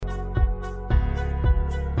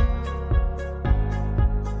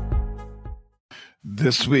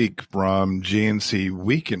This week from GNC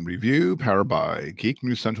Week in Review, powered by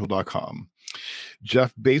GeekNewsCentral.com.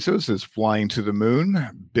 Jeff Bezos is flying to the moon.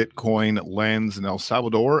 Bitcoin lands in El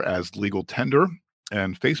Salvador as legal tender,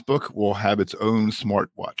 and Facebook will have its own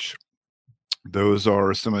smartwatch. Those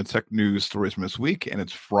are some of the tech news stories from this week, and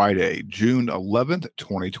it's Friday, June 11th,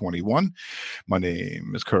 2021. My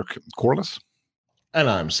name is Kirk Corliss. And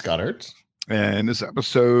I'm Scott Ertz. And this is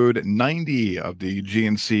episode 90 of the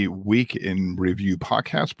GNC Week in Review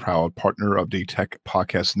podcast, proud partner of the Tech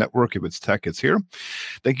Podcast Network. If it's tech, it's here.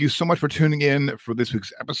 Thank you so much for tuning in for this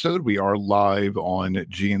week's episode. We are live on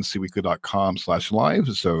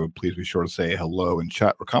gncweekly.com/live, so please be sure to say hello and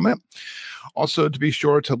chat or comment. Also, to be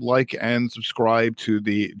sure to like and subscribe to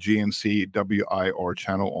the GNC WIR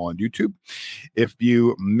channel on YouTube. If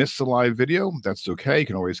you missed the live video, that's okay. You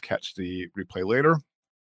can always catch the replay later.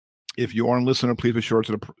 If you are a listener, please be sure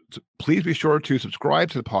to subscribe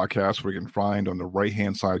to the podcast, where you can find on the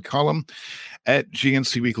right-hand side column at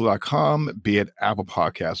gncweekly.com, be it Apple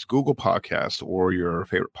Podcasts, Google Podcasts, or your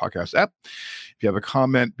favorite podcast app. If you have a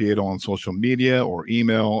comment, be it on social media or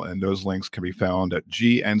email, and those links can be found at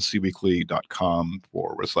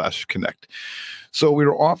gncweekly.com/connect. So we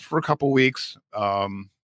were off for a couple weeks.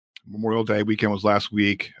 Memorial Day weekend was last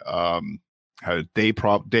week. Had day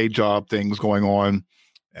job things going on.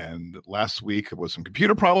 And last week was some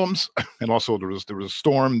computer problems, and also there was a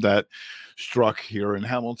storm that struck here in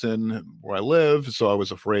Hamilton, where I live. So I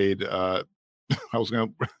was afraid the power was gonna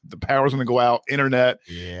go out, internet,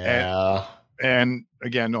 and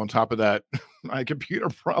again on top of that, my computer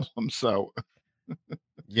problems. So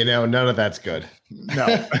none of that's good.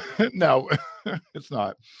 No, no, it's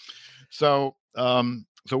not. So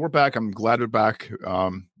we're back. I'm glad we're back.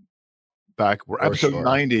 We're episode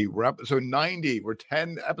 90. We're episode 90. We're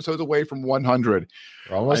 10 episodes away from 100.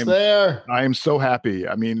 We're almost there. I am so happy.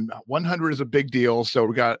 I mean, 100 is a big deal. So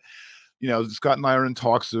we got, Scott and I are in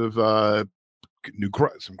talks of some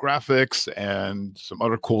graphics and some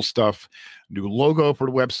other cool stuff. New logo for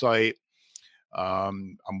the website.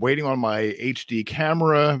 I'm waiting on my HD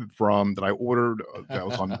camera that I ordered. That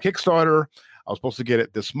was on Kickstarter. I was supposed to get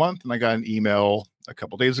it this month, and I got an email a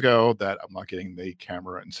couple days ago that I'm not getting the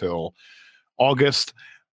camera until August.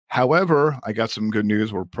 However, I got some good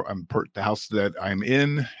news. The house that I'm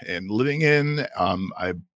in and living in, I'm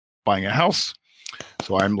buying a house.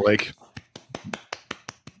 So I'm like,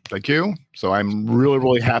 thank you. So I'm really,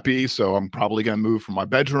 really happy. So I'm probably going to move from my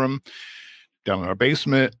bedroom down in our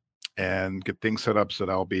basement and get things set up so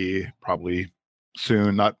that I'll be probably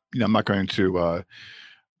soon. I'm not going to, we're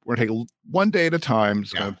going to take one day at a time.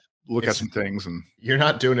 Just going to look at some things. And you're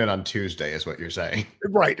not doing it on Tuesday is what you're saying.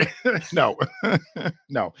 Right. No,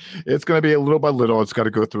 no, it's going to be a little by little. It's got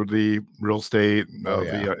to go through the real estate,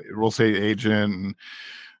 the real estate agent, and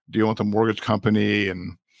deal with the mortgage company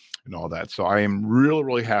and all that. So I am really,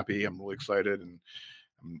 really happy. I'm really excited.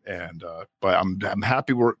 But I'm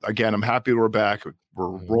happy I'm happy we're back. We're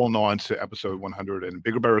rolling on to episode 100 and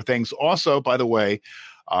bigger, better things. Also, by the way,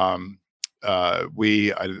 I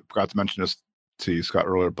forgot to mention this to you, Scott,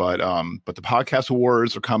 earlier, but the podcast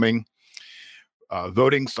awards are coming.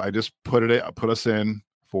 Voting, so I just put us in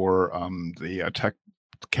for the tech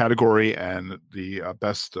category and the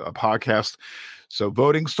best podcast. So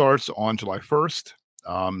voting starts on July 1st.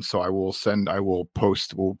 So we'll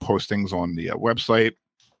post things on the website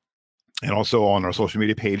and also on our social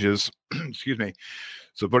media pages. Excuse me.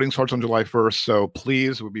 So voting starts on July 1st. So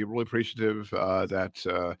please, we'd be really appreciative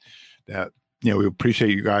that we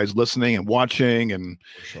appreciate you guys listening and watching, and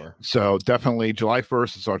for sure. So definitely July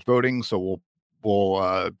 1st it starts voting. So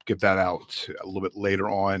we'll get that out a little bit later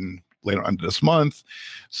on this month.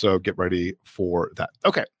 So get ready for that.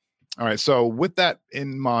 Okay. All right. So with that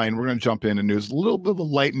in mind, we're going to jump into news. A little bit of a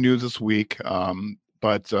light news this week,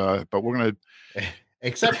 but we're going to.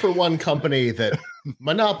 Except for one company that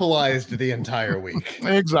monopolized the entire week.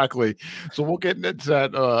 Exactly. So we'll get into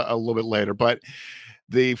that a little bit later, but.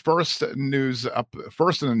 The first in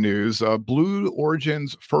the news, Blue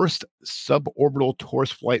Origin's first suborbital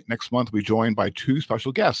tourist flight next month will be joined by two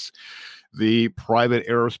special guests. The private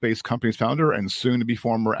aerospace company's founder and soon-to-be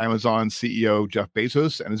former Amazon CEO Jeff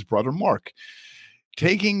Bezos and his brother Mark.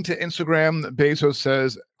 Taking to Instagram, Bezos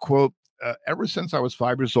says, quote, ever since I was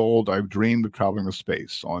 5 years old, I've dreamed of traveling to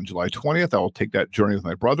space. On July 20th, I will take that journey with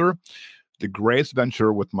my brother. The greatest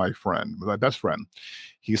adventure with my best friend.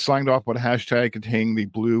 He signed off with a hashtag containing the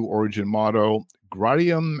Blue Origin motto,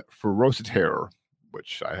 Gradium Ferociter,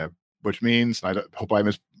 which means, I hope I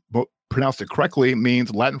mispronounced it correctly,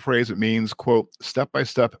 means Latin phrase. It means, quote, step by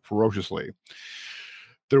step ferociously.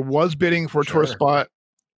 There was bidding for a tourist spot.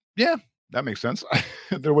 Yeah, that makes sense.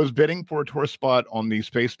 there was bidding for a tour spot on the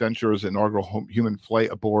Space Ventures inaugural human flight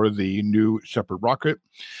aboard the New Shepard rocket.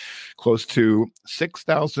 Close to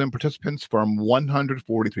 6,000 participants from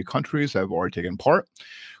 143 countries have already taken part,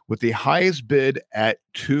 with the highest bid at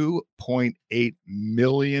 $2.8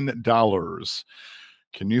 million.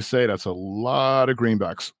 Can you say that's a lot of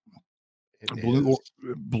greenbacks?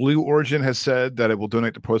 Blue Origin has said that it will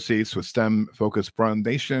donate the proceeds to a STEM-focused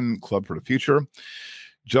foundation, Club for the Future.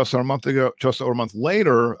 Just over a month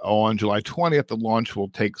later, on July 20th, the launch will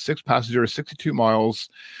take 6 passengers 62 miles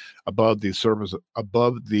above the surface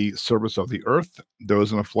of the Earth.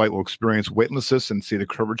 Those on the flight will experience weightlessness and see the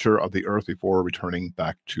curvature of the Earth before returning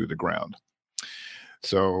back to the ground.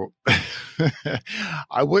 So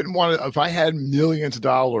I wouldn't want to, if I had millions of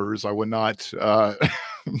dollars, I would not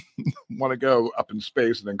want to go up in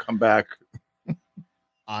space and then come back.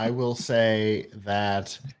 I will say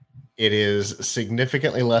that it is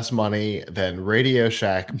significantly less money than Radio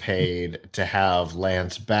Shack paid to have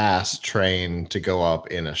Lance Bass train to go up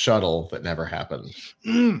in a shuttle that never happened.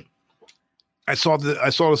 I saw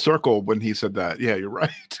the circle when he said that. Yeah, you're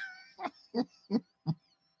right.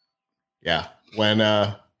 Yeah, when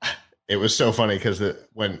it was so funny because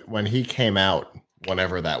when he came out,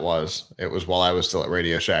 whenever that was, it was while I was still at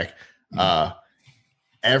Radio Shack.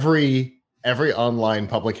 Every online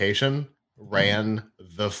publication ran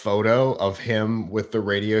the photo of him with the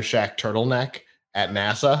Radio Shack turtleneck at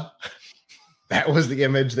NASA. That was the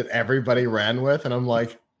image that everybody ran with, and I'm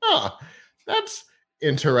like, that's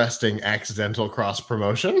interesting accidental cross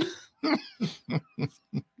promotion.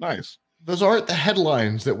 Nice. Those aren't the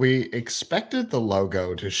headlines that we expected the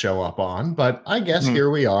logo to show up on, but I guess here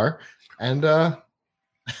we are, and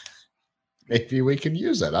maybe we can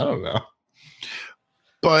use it. I don't know.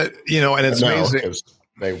 But, and it's amazing.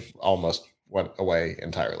 They almost went away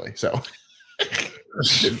entirely, so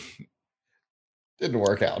didn't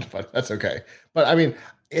work out, but that's okay. But I mean,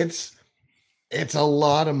 it's a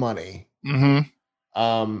lot of money to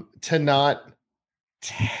not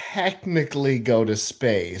technically go to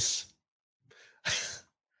space.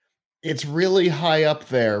 It's really high up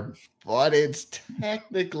there, but it's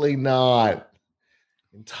technically not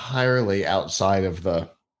entirely outside of the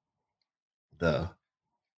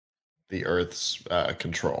Earth's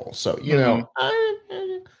control. So,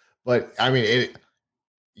 but I mean,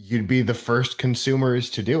 you'd be the first consumers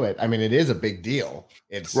to do it. I mean, it is a big deal.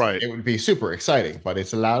 It's right. It would be super exciting, but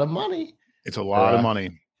it's a lot of money. It's a lot of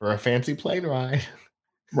money for a fancy plane ride.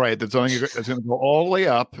 Right. That's going to go all the way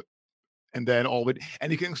up, and then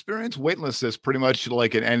and you can experience weightlessness pretty much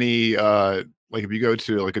like in any, like if you go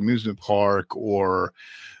to like amusement park, or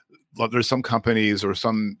there's some companies or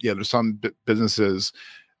there's some businesses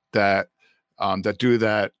that do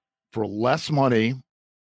that for less money,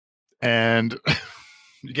 and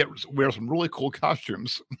you wear some really cool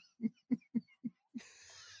costumes.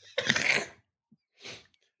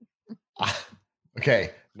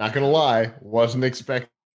 Okay, not gonna lie, wasn't expecting.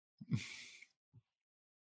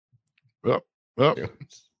 Well,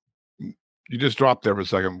 you just dropped there for a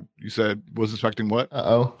second. You said was expecting what?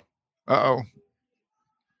 Uh-oh. Oh.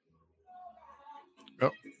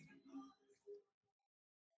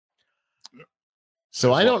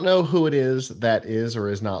 So I don't know who it is that is or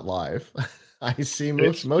is not live. I see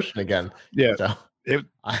motion again. Yeah. So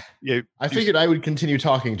I figured I would continue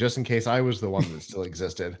talking just in case I was the one that still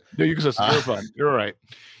existed. No, you can just you're fine. You're right.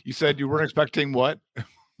 You said you weren't expecting what?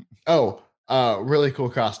 Really cool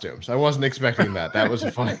costumes. I wasn't expecting that. That was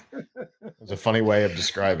a funny way of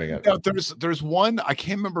describing it. Yeah, there's one I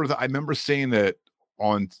can't remember. I remember seeing it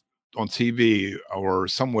on TV or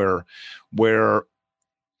somewhere where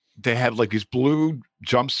they had like these blue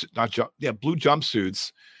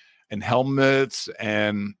jumpsuits and helmets,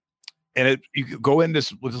 and you could go in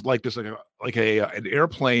this with like an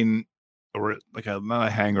airplane, or like not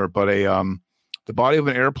a hangar, but the body of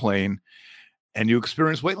an airplane, and you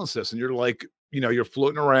experience weightlessness, and you're like, you're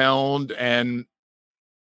floating around, and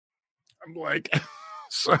I'm like,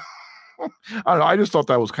 so I don't know. I just thought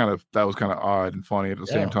that was kind of odd and funny at the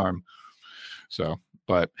same time. So,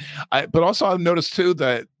 but also I've noticed too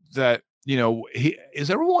that is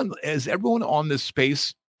everyone on this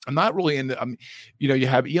space. I'm not really in the, you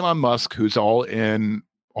have Elon Musk, who's all in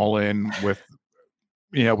with,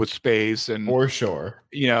 with space, and for sure,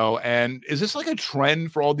 and is this like a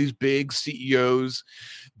trend for all these big CEOs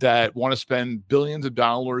that want to spend billions of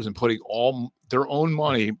dollars and putting all their own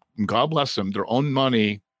money, God bless them, their own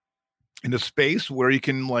money into space, where you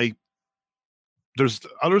can there's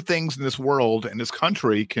other things in this world and this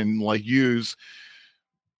country can use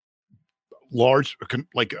large,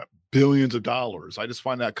 billions of dollars. I just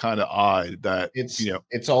find that kind of odd that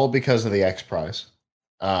it's all because of the X Prize.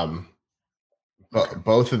 But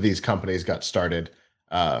both of these companies got started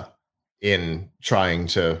in trying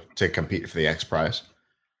to compete for the X Prize.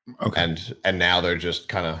 Okay. And now they're just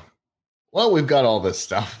kind of, well, we've got all this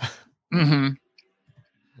stuff. Mm-hmm.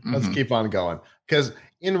 Let's Mm-hmm. keep on going. Because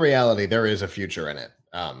in reality, there is a future in it.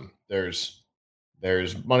 There's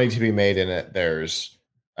money to be made in it. There's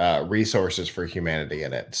resources for humanity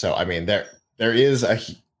in it. So I mean, there is a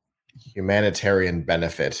humanitarian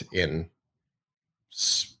benefit in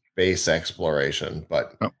space exploration.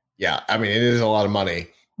 But Oh. yeah, I mean, it is a lot of money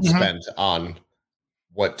Mm-hmm. spent on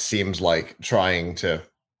what seems like trying to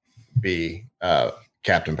be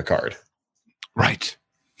Captain Picard. Right.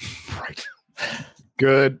 Right.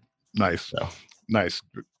 Good. Nice. So. Nice.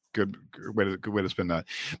 Good way to spend that.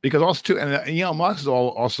 Because also too, and Elon Musk is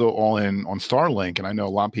also all in on Starlink, and I know a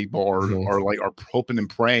lot of people are hoping and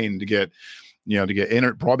praying to get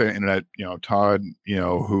broadband internet. Todd,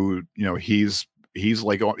 who he's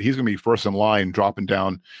like he's gonna be first in line dropping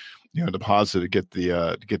down deposit to get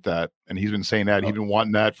that, and he's been saying that he's been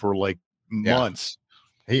wanting that for like months.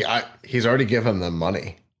 He's already given them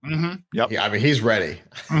money. Mm-hmm. Yep. I mean, he's ready.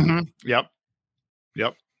 Mm-hmm. Yep.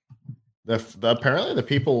 Apparently the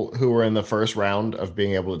people who were in the first round of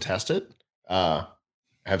being able to test it have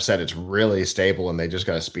said it's really stable, and they just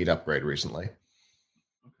got a speed upgrade recently.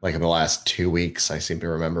 Like in the last 2 weeks, I seem to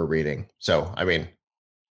remember reading. So I mean,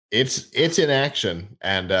 it's in action,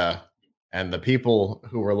 and the people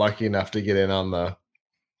who were lucky enough to get in on the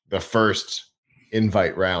first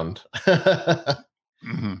invite round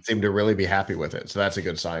seem to really be happy with it. So that's a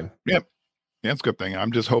good sign. Yep. Yeah, it's a good thing.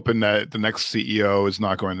 I'm just hoping that the next CEO is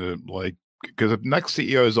not going to because if the next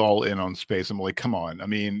CEO is all in on space, I'm like, come on. I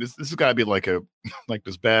mean, this has got to be like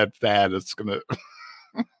this bad fad that's gonna.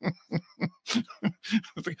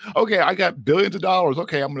 It's like, okay, I got billions of dollars.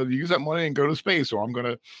 Okay, I'm gonna use that money and go to space, or I'm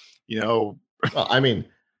gonna, Well, I mean,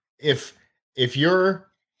 if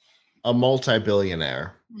you're a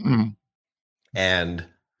multi-billionaire and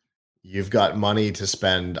you've got money to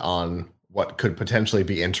spend on what could potentially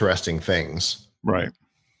be interesting things. Right.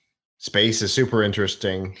 Space is super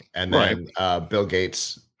interesting. And then Bill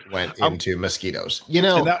Gates went into mosquitoes.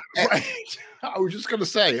 Right. I was just gonna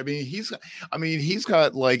say, I mean, he's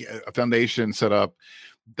got like a foundation set up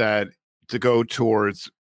that to go towards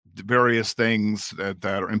the various things that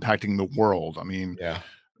are impacting the world. I mean,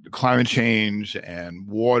 climate change and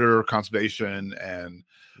water conservation and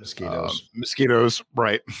mosquitoes.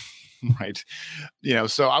 Right. Right.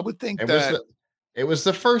 So I would think it was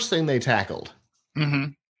the first thing they tackled,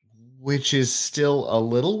 which is still a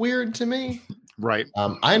little weird to me. Right.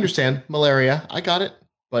 I understand malaria. I got it.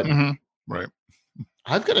 But right.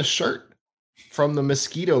 I've got a shirt from the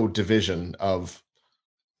mosquito division of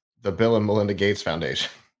the Bill and Melinda Gates Foundation.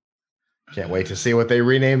 Can't wait to see what they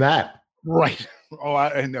rename that. Right. Oh,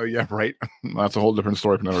 I know. Yeah, right. That's a whole different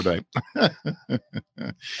story for another day.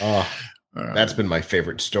 That's been my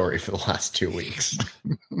favorite story for the last 2 weeks.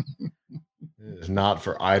 It is not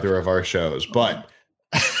for either of our shows, but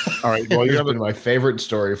all right. Well, it's been my favorite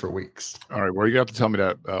story for weeks. All right. Well, you have to tell me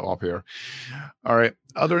that off here. All right.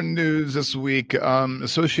 Other news this week: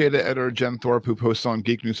 Associated editor Jen Thorpe, who posts on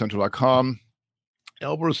GeekNewsCentral.com,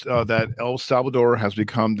 that El Salvador has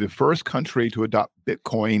become the first country to adopt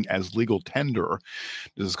Bitcoin as legal tender.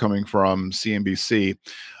 This is coming from CNBC.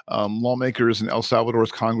 Lawmakers in El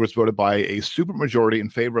Salvador's Congress voted by a supermajority in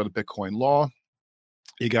favor of the Bitcoin law.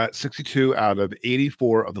 It got 62 out of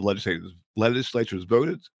 84 of the legislatures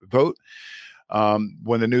vote.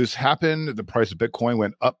 When the news happened, the price of Bitcoin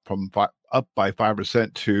went up by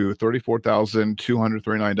 5% to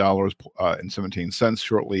 $34,239.17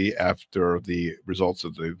 shortly after the results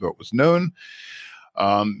of the vote was known.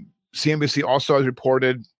 CNBC also has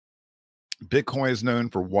reported Bitcoin is known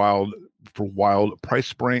for wild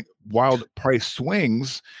price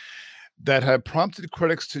swings that have prompted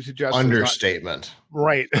critics to suggest understatement.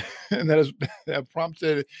 Right. And that have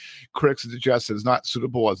prompted critics to suggest it is not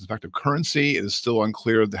suitable as an effective currency. It is still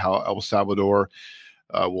unclear how El Salvador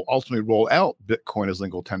will ultimately roll out Bitcoin as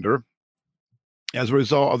legal tender. As a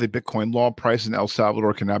result of the Bitcoin law, prices in El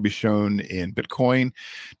Salvador can now be shown in Bitcoin.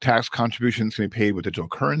 Tax contributions can be paid with digital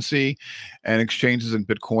currency, and exchanges in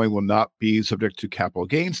Bitcoin will not be subject to capital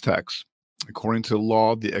gains tax. According to the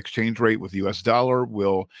law, the exchange rate with the U.S. dollar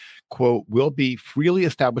will, quote, will be freely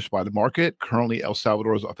established by the market. Currently, El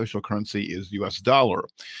Salvador's official currency is U.S. dollar.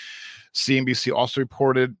 CNBC also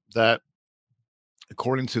reported that,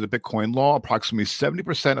 according to the Bitcoin law, approximately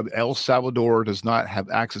 70% of El Salvador does not have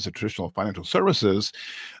access to traditional financial services.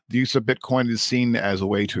 The use of Bitcoin is seen as a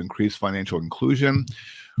way to increase financial inclusion.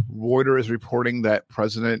 Reuters is reporting that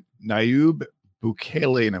President Nayib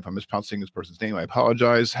Bukele, and if I'm mispronouncing this person's name, I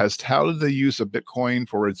apologize, has touted the use of Bitcoin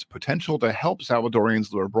for its potential to help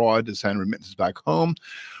Salvadorians live abroad to send remittances back home,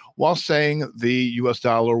 while saying the U.S.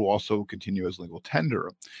 dollar will also continue as legal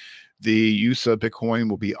tender. The use of Bitcoin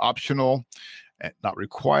will be optional, not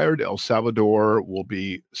required. El Salvador will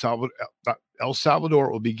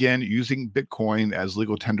begin using Bitcoin as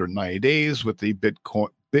legal tender in 90 days with the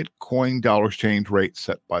Bitcoin dollar exchange rate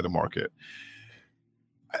set by the market.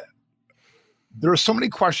 There are so many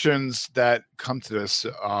questions that come to this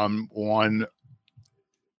on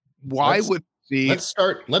why would the let's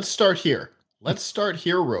start here. Let's start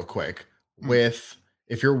here real quick with,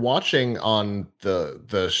 if you're watching on the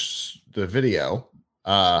video,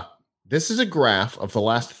 this is a graph of the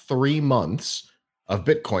last 3 months of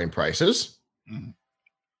Bitcoin prices.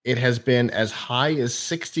 It has been as high as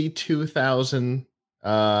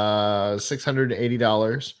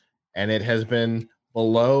 $62,680, and it has been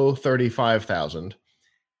below 35,000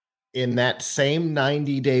 in that same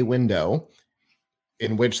 90-day window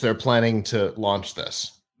in which they're planning to launch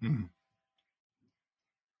this.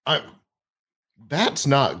 That's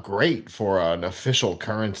not great for an official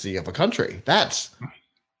currency of a country. That's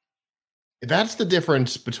the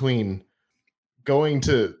difference between going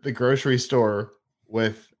to the grocery store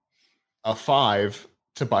with a 5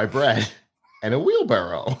 to buy bread and a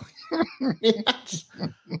wheelbarrow.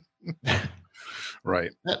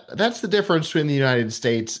 Right. That's the difference between the United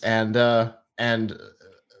States and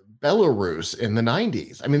Belarus in the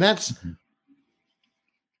 90s. I mean,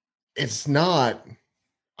 it's not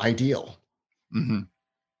ideal.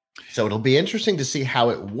 So it'll be interesting to see how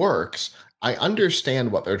it works. I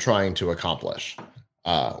understand what they're trying to accomplish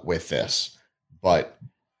with this, but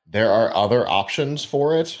there are other options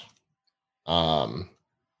for it. I'm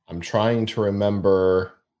trying to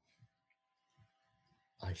remember.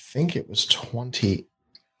 I think it was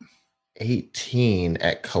 2018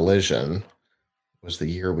 at Collision was the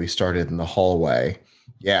year we started in the hallway.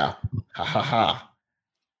 Yeah. Ha ha ha.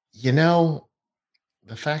 You know,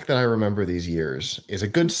 the fact that I remember these years is a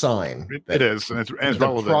good sign. It is, and it's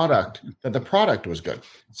relevant. The product was good.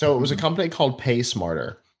 So it was a company called Pay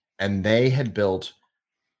Smarter, and they had built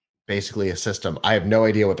basically a system. I have no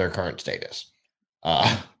idea what their current state is.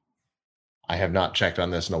 I have not checked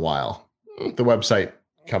on this in a while. The website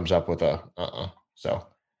comes up with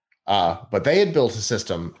but they had built a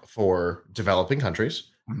system for developing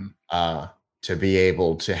countries to be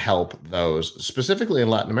able to help those, specifically in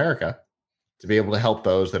Latin America, to be able to help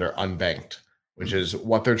those that are unbanked, which is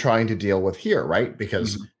what they're trying to deal with here, right?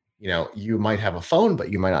 Because you might have a phone,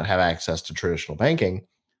 but you might not have access to traditional banking.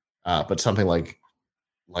 But something like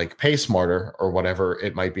Pay Smarter or whatever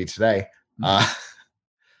it might be today,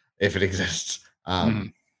 if it exists,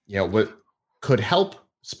 what could help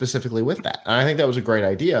specifically with that. And I think that was a great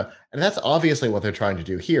idea. And that's obviously what they're trying to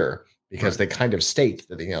do here, because they kind of state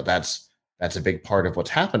that, that's a big part of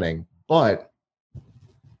what's happening, but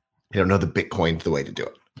they don't know the Bitcoin's the way to do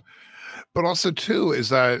it. But also, too, is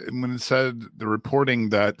that when it said the reporting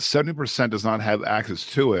that 70% does not have access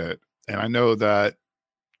to it, and I know that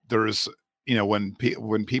there's, when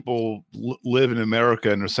people live in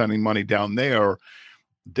America and are sending money down there,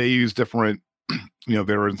 they use different,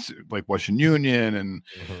 variants like Western Union and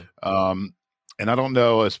I don't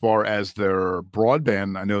know as far as their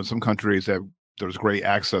broadband. I know in some countries that there's great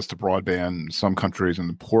access to broadband. In some countries, and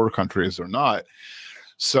the poorer countries are not.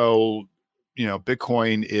 So,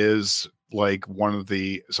 Bitcoin is like one of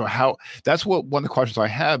the, that's what one of the questions I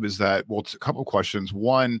have is that, well, it's a couple of questions.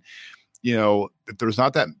 One, there's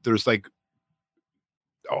like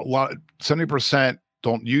a lot, 70%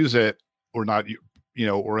 don't use it or not,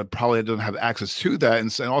 or it probably doesn't have access to that.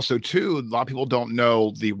 And also too, a lot of people don't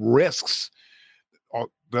know the risks.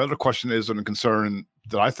 The other question is, and a concern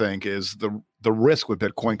that I think is the risk with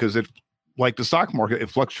Bitcoin, because it, like the stock market, it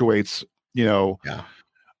fluctuates,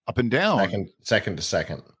 up and down. Second to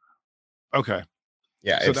second. Okay.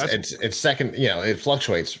 Yeah, so it's second, it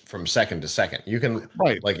fluctuates from second to second. You can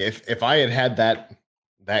like if I had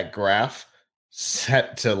that graph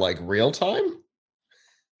set to like real time,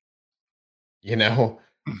 I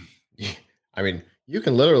mean, you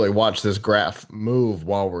can literally watch this graph move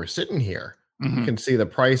while we're sitting here. You can see the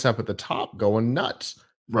price up at the top going nuts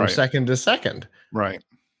from second to second. Right.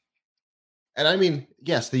 And I mean,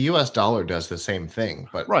 yes, the US dollar does the same thing,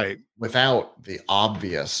 but without the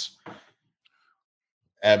obvious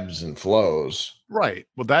ebbs and flows. Right.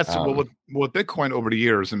 Well, that's with Bitcoin over the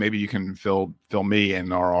years, and maybe you can fill me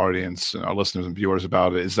and our audience and our listeners and viewers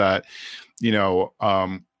about it, is that,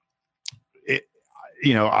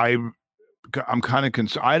 I'm kind of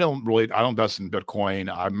concerned. I don't invest in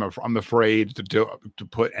Bitcoin. I'm afraid to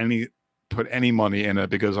put any put any money in it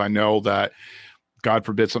because I know that, God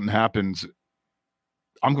forbid, something happens,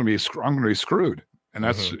 I'm going to be screwed. And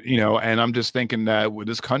that's and I'm just thinking that with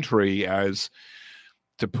this country, as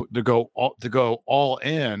to go all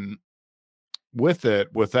in with it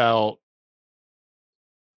without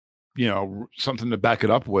something to back it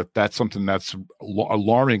up with, that's something that's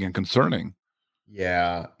alarming and concerning.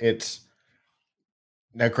 Yeah, it's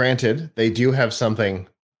now granted they do have something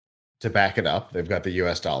to back it up. They've got the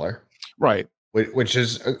US dollar, right, which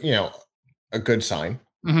is a good sign.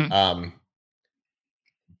 Mm-hmm.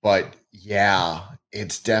 But yeah,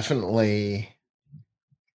 it's definitely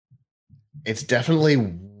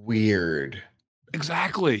weird.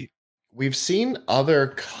 Exactly. We've seen other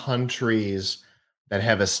countries that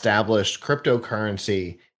have established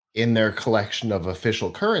cryptocurrency in their collection of official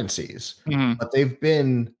currencies, Mm-hmm. but they've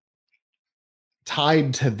been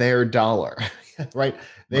tied to their dollar, right?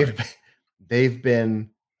 They've been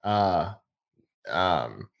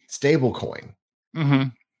stable coin Mm-hmm.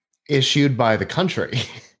 issued by the country,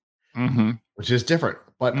 Mm-hmm. which is different.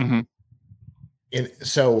 But Mm-hmm.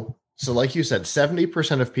 so like you said,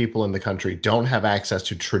 70% of people in the country don't have access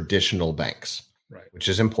to traditional banks, Right, which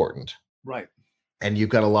is important. right. And you've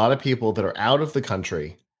got a lot of people that are out of the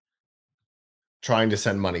country trying to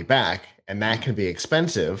send money back, and that can be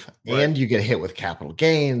expensive. Right. And you get hit with capital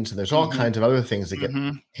gains, and there's all kinds of other things that get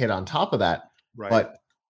hit on top of that. Right.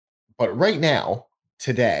 But right now,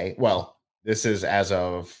 today, well, this is as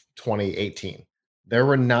of 2018, there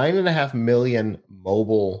were 9.5 million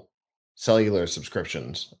mobile cellular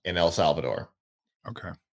subscriptions in El Salvador.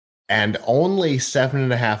 Okay. And only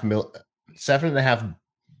 7.5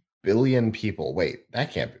 billion people. Wait,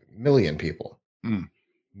 that can't be million people.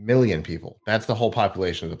 Million people. That's the whole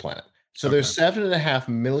population of the planet. So there's 7.5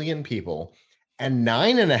 million people and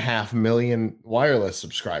 9.5 million wireless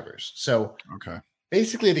subscribers. So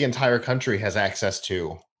basically the entire country has access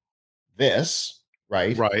to this,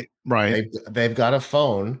 right? Right. They've got a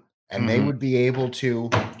phone, and they would be able to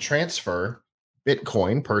transfer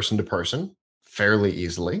Bitcoin person to person fairly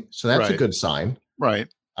easily. So that's a good sign. Right.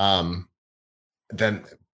 Then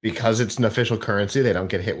because it's an official currency, they don't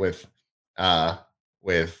get hit with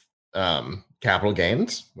capital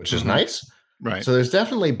gains, which is nice. Right. So there's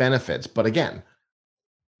definitely benefits. But again,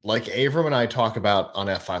 like Avram and I talk about on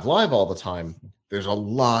F5 Live all the time, there's a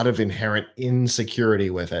lot of inherent insecurity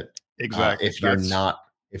with it. Exactly. If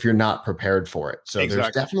you're not prepared for it. So there's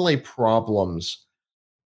definitely problems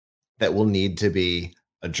that will need to be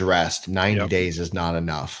addressed. 90 days is not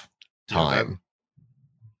enough time.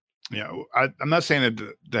 I'm not saying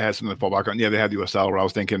that they had something to fall back on. Yeah, they had the US dollar. I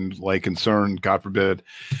was thinking like concern, God forbid.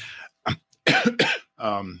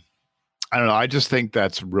 I don't know. I just think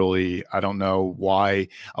that's really, I don't know why.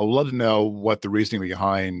 I would love to know what the reasoning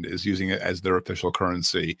behind is using it as their official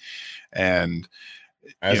currency. And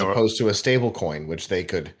as opposed to a stable coin, which they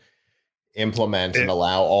could implement and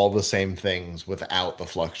allow all the same things without the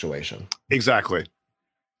fluctuation. Exactly.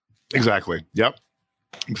 Yep.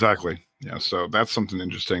 Exactly. Yeah. So that's something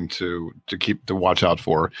interesting to watch out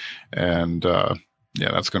for. And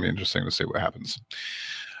that's going to be interesting to see what happens.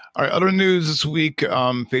 All right, other news this week,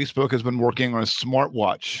 Facebook has been working on a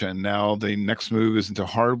smartwatch, and now the next move is into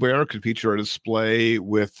hardware. It could feature a display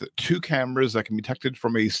with 2 cameras that can be detected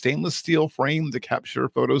from a stainless steel frame to capture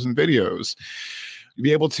photos and videos. You'll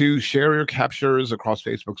be able to share your captures across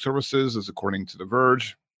Facebook services, as according to The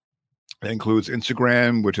Verge. It includes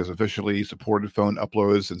Instagram, which has officially supported phone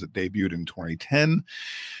uploads since it debuted in 2010.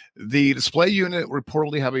 The display unit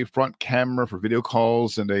reportedly have a front camera for video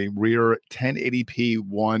calls and a rear 1080p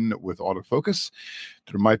one with autofocus.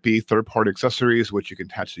 There might be third-party accessories which you can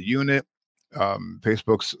attach to the unit.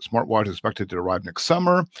 Facebook's smartwatch is expected to arrive next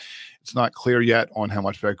summer. It's not clear yet on how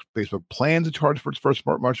much Facebook plans to charge for its first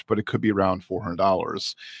smartwatch, but it could be around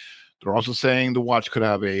 $400. They're also saying the watch could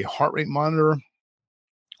have a heart rate monitor,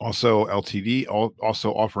 also LTE,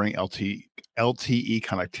 also offering LTE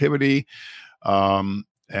connectivity.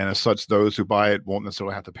 And as such, those who buy it won't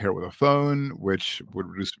necessarily have to pair it with a phone, which would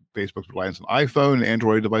reduce Facebook's reliance on iPhone and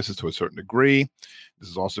Android devices to a certain degree. This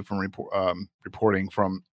is also from reporting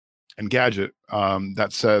from Engadget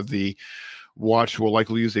that said the watch will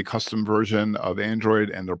likely use a custom version of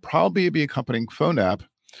Android, and there'll probably be accompanying phone app.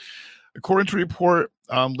 According to the report,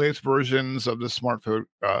 latest versions of the smartwatch,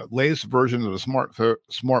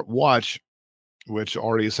 which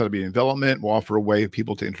already is said to be in development, will offer a way for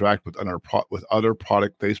people to interact with other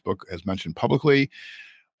product Facebook has mentioned publicly.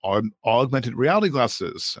 Augmented reality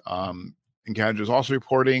glasses. Engadget is also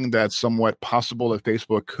reporting that it's somewhat possible that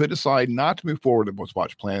Facebook could decide not to move forward with its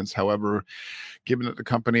watch plans. However, given that the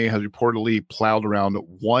company has reportedly plowed around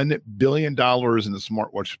 $1 billion in the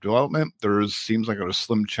smartwatch development, seems like there's a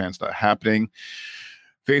slim chance that happening.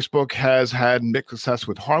 Facebook has had mixed success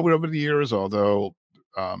with hardware over the years, although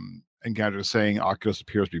Engadget is saying Oculus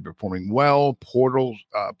appears to be performing well. Portal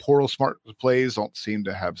smart displays don't seem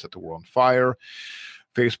to have set the world on fire.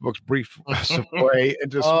 Facebook's brief foray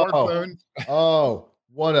into smartphones. Oh,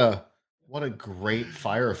 what a great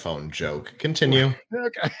Fire Phone joke. Continue.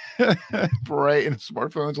 Okay. Foray into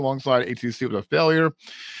smartphones alongside HTC was a failure.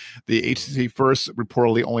 The HTC first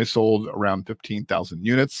reportedly only sold around 15,000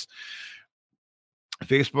 units.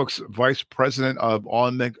 Facebook's vice president of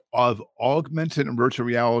augmented and virtual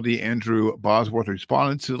reality, Andrew Bosworth,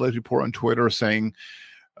 responded to the latest report on Twitter, saying,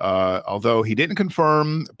 although he didn't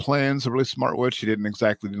confirm plans to release smartwatch, he didn't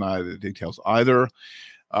exactly deny the details either.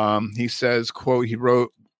 He says, quote, he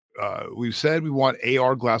wrote, we've said we want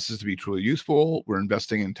AR glasses to be truly useful. We're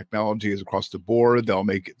investing in technologies across the board that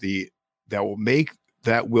will make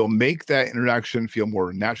that interaction feel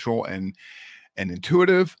more natural and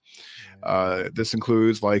intuitive. This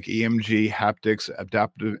includes like EMG, haptics,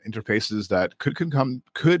 adaptive interfaces that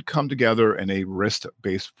could come together in a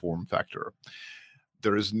wrist-based form factor.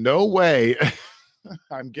 There is no way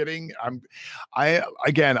I am on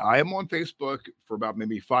Facebook for about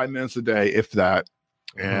maybe 5 minutes a day, if that.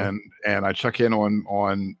 And I check in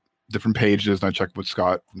on different pages, and I check with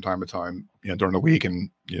Scott from time to time, during the week and,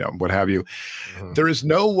 what have you. There is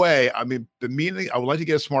no way. I mean, immediately I would like to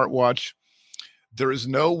get a smartwatch. There is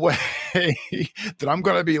no way that I'm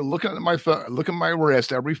going to be looking at my phone, looking at my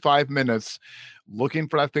wrist every 5 minutes, looking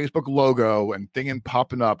for that Facebook logo and thinking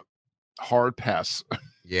popping up. Hard pass.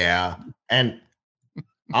 Yeah. And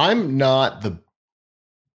I'm not the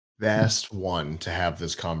best one to have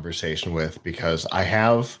this conversation with because I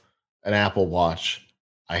have an Apple Watch.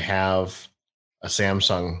 I have a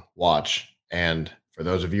Samsung watch. And for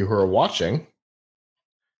those of you who are watching,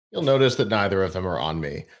 you'll notice that neither of them are on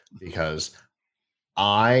me because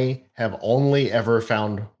I have only ever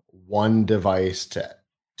found one device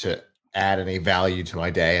to add any value to my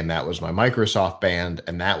day, and that was my Microsoft Band,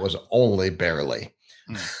 and that was only barely.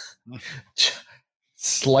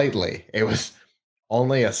 Slightly. It was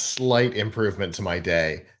only a slight improvement to my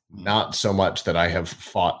day, not so much that I have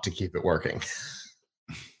fought to keep it working.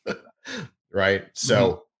 Right?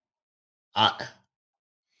 So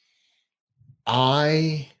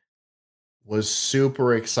I was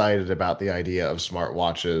super excited about the idea of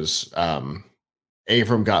smartwatches.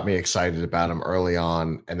 Avram got me excited about him early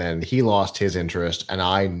on, and then he lost his interest, and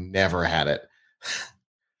I never had it.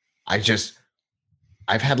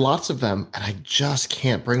 I've had lots of them, and I just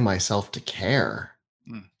can't bring myself to care.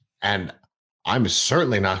 And I'm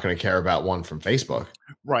certainly not going to care about one from Facebook.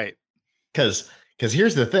 Right. Because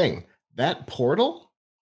here's the thing. That portal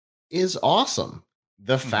is awesome.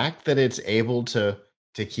 The fact that it's able to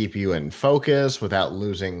keep you in focus without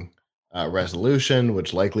losing resolution,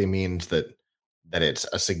 which likely means that it's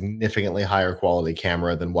a significantly higher quality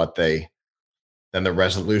camera than the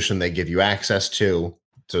resolution they give you access to,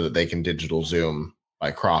 so that they can digital zoom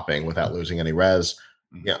by cropping without losing any res.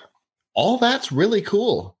 Yeah, all that's really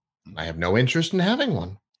cool. I have no interest in having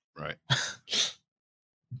one. Right.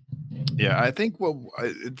 Yeah, I think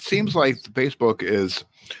it seems like Facebook is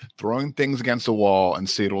throwing things against the wall and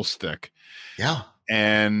see it'll stick. Yeah.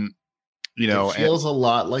 And, it feels a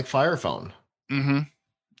lot like Fire Phone.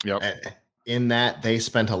 Yep. In that they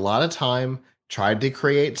spent a lot of time, tried to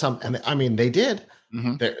create and I mean, they did.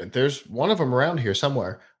 There's one of them around here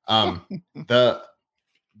somewhere. The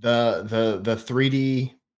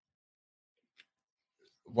 3D,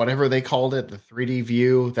 whatever they called it, the 3D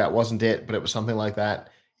view, that wasn't it, but it was something like that.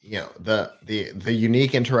 The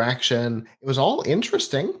unique interaction, it was all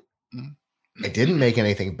interesting. It didn't make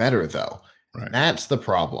anything better though. Right. That's the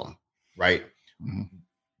problem, right?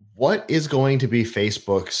 What is going to be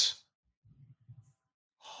Facebook's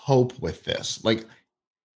hope with this? Like,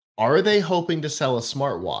 are they hoping to sell a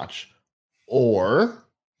smartwatch, or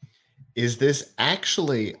is this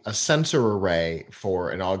actually a sensor array for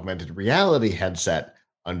an augmented reality headset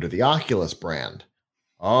under the Oculus brand?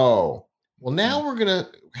 Oh, well, now we're going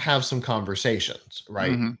to have some conversations,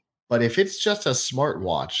 right? But if it's just a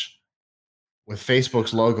smartwatch with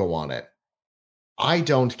Facebook's logo on it, I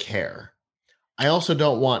don't care. I also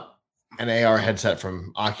don't want an AR headset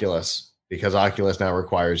from Oculus because Oculus now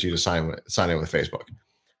requires you to sign in with Facebook.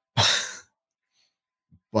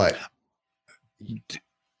 But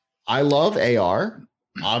I love AR.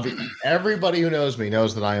 Everybody who knows me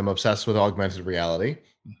knows that I am obsessed with augmented reality.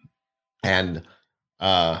 And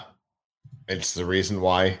It's the reason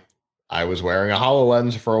why I was wearing a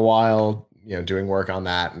HoloLens for a while, doing work on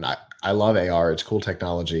that. And I love AR. It's cool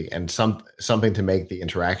technology, and something to make the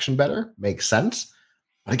interaction better makes sense.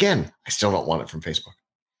 But again, I still don't want it from Facebook.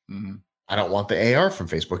 Mm-hmm. I don't want the AR from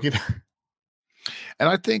Facebook either. And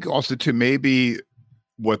I think also too, maybe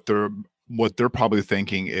what they're probably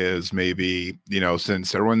thinking is maybe,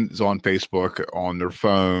 since everyone's on Facebook on their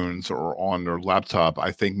phones or on their laptop,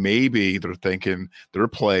 I think maybe they're thinking their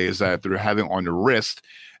play is that they're having on your wrist,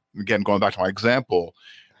 again, going back to my example,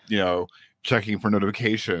 checking for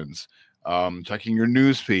notifications, checking your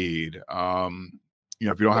news feed, if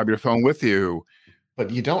you don't have your phone with you. But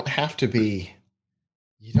you don't have to get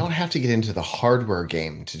into the hardware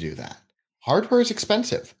game to do that. Hardware is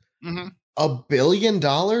expensive. Mm-hmm. $1 billion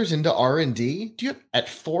into R&D? Do you at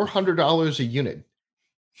 $400 a unit?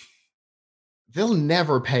 They'll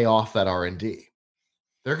never pay off that R&D.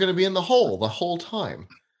 They're going to be in the hole the whole time.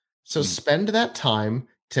 So spend that time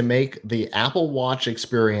to make the Apple Watch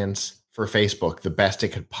experience for Facebook the best it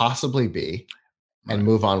could possibly be, and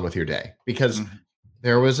move on with your day. Because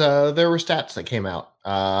there were stats that came out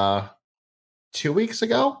 2 weeks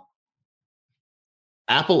ago.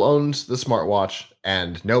 Apple owns the smartwatch,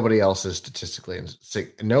 and nobody else is statistically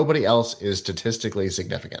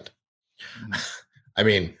significant. I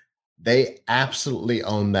mean, they absolutely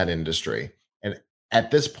own that industry. And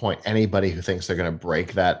at this point, anybody who thinks they're going to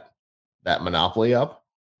break that monopoly up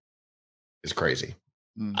is crazy.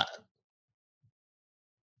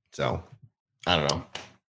 So I don't know.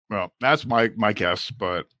 Well, that's my guess,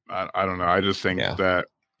 but I don't know. I just think that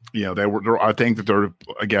I think that they're,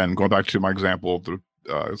 again, going back to my example, they're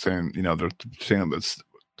saying it's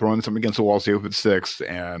throwing something against the wall, see if it sticks,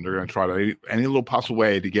 and they're going to try to any little possible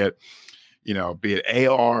way to get, be it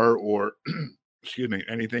AR or excuse me,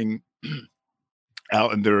 anything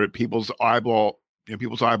out in their people's eyeballs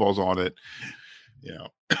on it.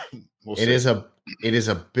 We'll it is a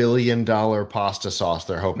 $1 billion pasta sauce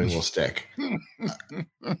they're hoping will stick.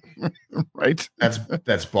 Right. That's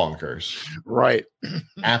bonkers. Right.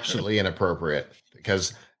 Absolutely inappropriate,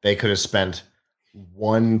 because they could have spent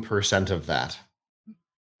 1% of that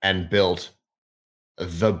and built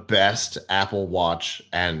the best Apple Watch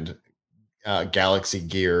and Galaxy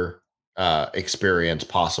Gear experience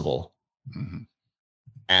possible. Mm-hmm.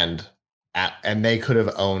 And they could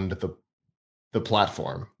have owned the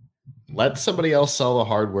platform. Let somebody else sell the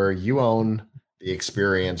hardware. You own the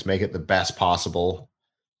experience. Make it the best possible,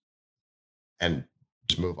 and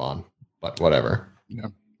just move on. But whatever. Yeah.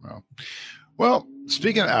 Well,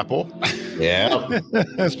 speaking of Apple,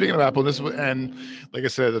 speaking of Apple, and like I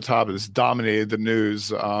said at the top, it's dominated the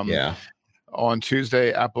news. On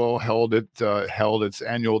Tuesday, Apple held its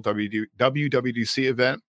annual WWDC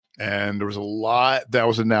event, and there was a lot that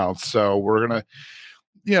was announced. So we're gonna,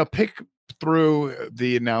 pick through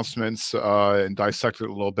the announcements and dissect it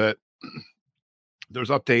a little bit. There's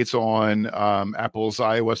updates on Apple's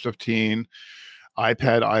iOS 15,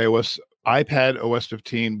 iPad OS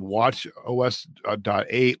 15, Watch OS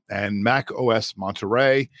 .8, and Mac OS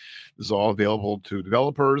Monterey. This is all available to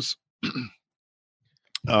developers.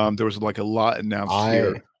 There was like a lot announced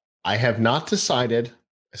here. I have not decided.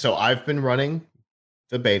 So I've been running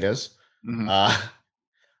the betas. Mm-hmm.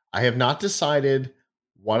 I have not decided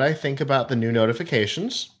what I think about the new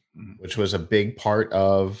notifications, which was a big part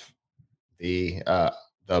of the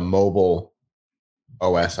mobile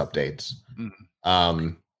OS updates.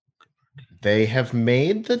 They have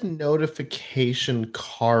made the notification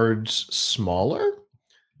cards smaller.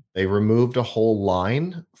 They removed a whole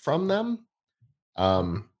line from them.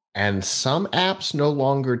 And some apps no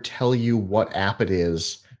longer tell you what app it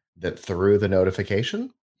is that threw the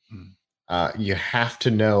notification. You have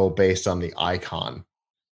to know based on the icon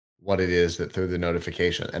what it is that threw the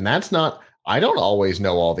notification. And I don't always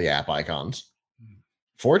know all the app icons.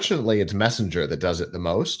 Fortunately, it's Messenger that does it the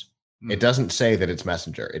most. It doesn't say that it's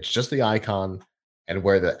Messenger. It's just the icon, and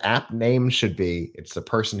where the app name should be, it's the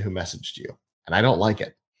person who messaged you. And I don't like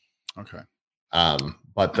it. Okay.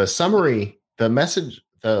 But the summary,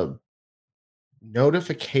 the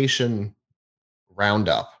notification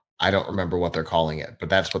roundup, I don't remember what they're calling it, but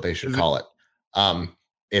that's what they should call it.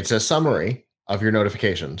 It's a summary of your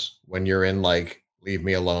notifications when you're in like leave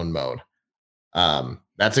me alone mode.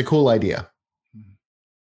 That's a cool idea.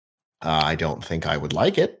 I don't think I would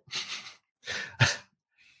like it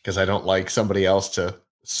because I don't like somebody else to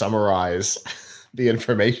summarize the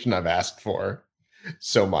information I've asked for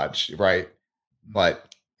so much, right?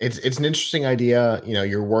 But it's an interesting idea.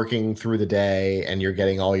 You're working through the day and you're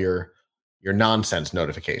getting all your nonsense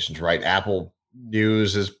notifications, right? Apple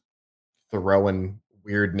News is throwing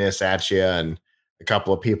weirdness at you, and a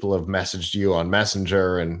couple of people have messaged you on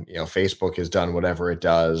Messenger, and Facebook has done whatever it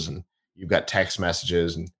does, and you've got text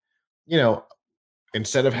messages, and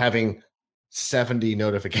instead of having 70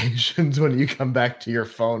 notifications when you come back to your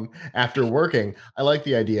phone after working, I like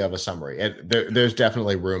the idea of a summary. And there's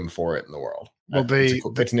definitely room for it in the world. Well,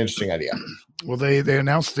 it's an interesting idea. Well, they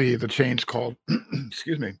announced the change called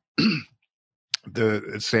excuse me.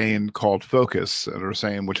 It's saying called Focus, and they're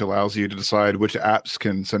saying which allows you to decide which apps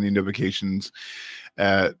can send you notifications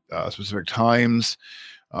at specific times.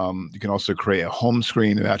 You can also create a home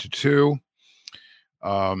screen in Atcha 2.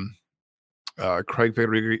 Craig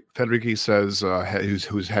Federighi says,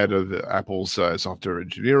 who's head of Apple's software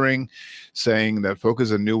engineering, saying that Focus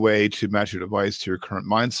is a new way to match your device to your current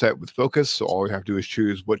mindset with Focus. So all you have to do is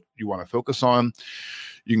choose what you want to focus on.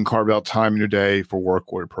 You can carve out time in your day for work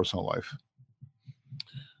or your personal life.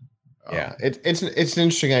 Yeah, it's an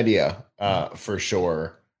interesting idea for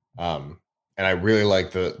sure, and I really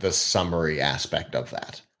like the summary aspect of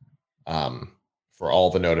that. For all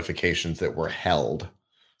the notifications that were held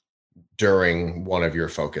during one of your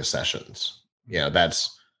focus sessions. That's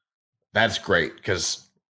great, because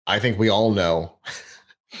I think we all know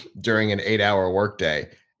during an 8-hour workday,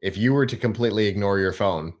 if you were to completely ignore your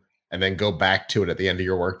phone and then go back to it at the end of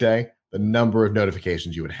your workday, the number of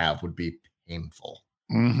notifications you would have would be painful.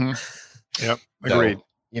 Mm-hmm. Yep, agreed.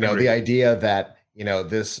 So, the idea that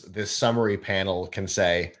this summary panel can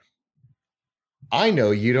say, I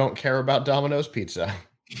know you don't care about Domino's Pizza,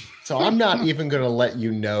 so I'm not even going to let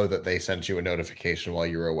you know that they sent you a notification while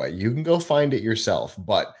you were away. You can go find it yourself.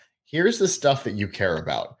 But here's the stuff that you care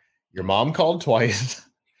about. Your mom called twice,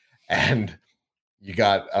 and you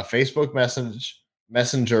got a Facebook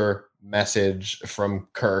Messenger message from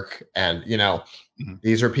Kirk. And,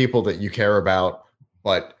 these are people that you care about,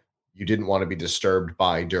 but you didn't want to be disturbed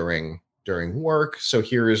by during work. So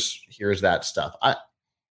here's that stuff.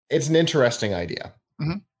 It's an interesting idea.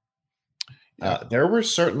 Mm-hmm. Yeah. There were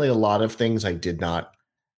certainly a lot of things I did not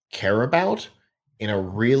care about in a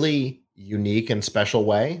really unique and special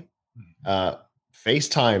way.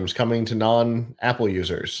 FaceTime's coming to non-Apple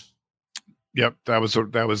users. Yep, that was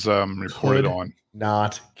reported on.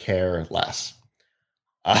 Not care less,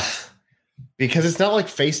 because it's not like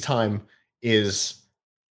FaceTime is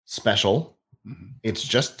special. Mm-hmm. It's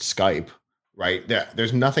just Skype, right?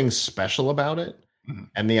 There's nothing special about it. Mm-hmm.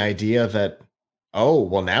 And the idea that, oh,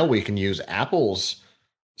 well, now we can use Apple's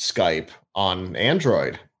Skype on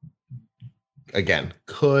Android. Again,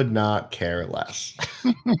 could not care less.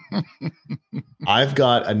 I've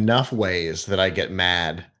got enough ways that I get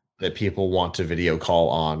mad that people want to video call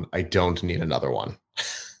on. I don't need another one.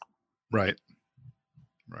 Right.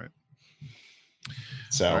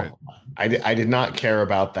 So right. I did not care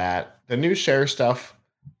about that. The new share stuff,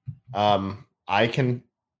 I can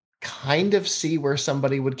kind of see where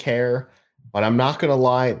somebody would care, but I'm not going to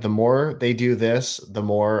lie. The more they do this, the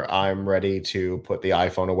more I'm ready to put the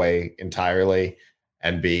iPhone away entirely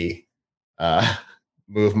and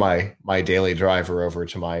move my daily driver over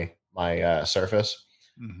to my Surface.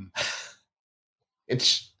 Mm-hmm.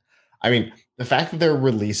 The fact that they're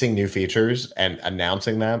releasing new features and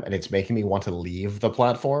announcing them, and it's making me want to leave the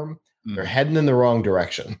platform. Mm-hmm. They're heading in the wrong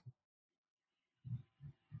direction.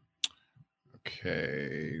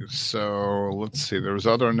 Okay, so let's see. There was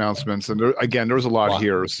other announcements, and there was a lot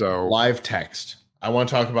here. So live text. I want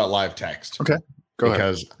to talk about live text. Okay, go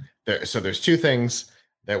ahead. Because there's two things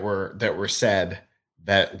that were said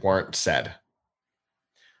that weren't said.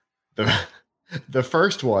 The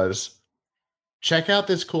first was, check out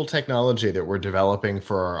this cool technology that we're developing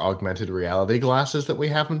for our augmented reality glasses that we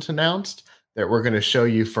haven't announced, that we're going to show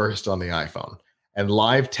you first on the iPhone. And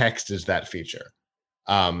live text is that feature.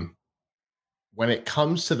 When it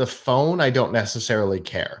comes to the phone, I don't necessarily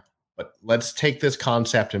care. But let's take this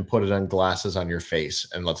concept and put it on glasses on your face,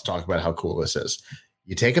 and let's talk about how cool this is.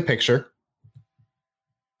 You take a picture,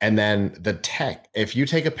 and then if you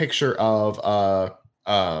take a picture of a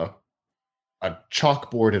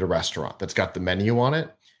chalkboard at a restaurant that's got the menu on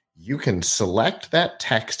it, you can select that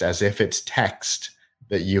text as if it's text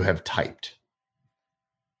that you have typed.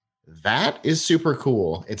 That is super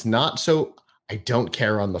cool. It's not so I don't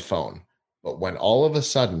care on the phone, but when all of a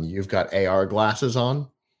sudden you've got AR glasses on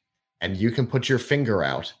and you can put your finger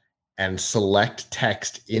out and select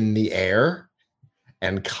text in the air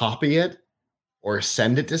and copy it or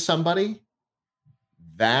send it to somebody,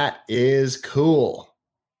 that is cool.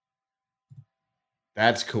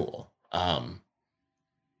 That's cool.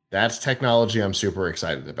 That's technology I'm super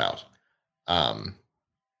excited about. And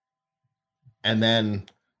then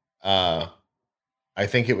I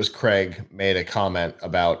think it was Craig made a comment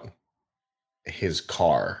about his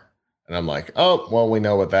car. And I'm like, oh, well, we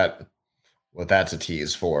know what that's a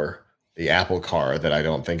tease for the Apple Car that I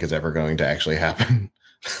don't think is ever going to actually happen.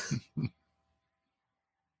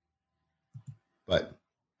 But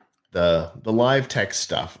the live text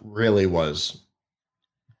stuff really was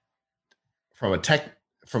from a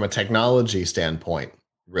technology standpoint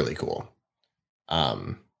really cool. Yeah,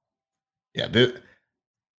 the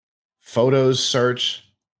photos search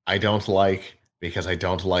I don't like because I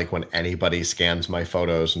don't like when anybody scans my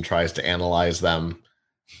photos and tries to analyze them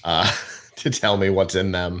to tell me what's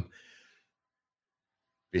in them,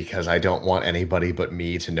 because I don't want anybody but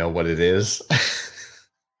me to know what it is.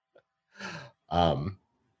 um,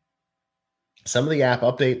 some of the app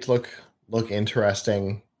updates look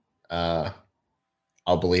interesting. I'll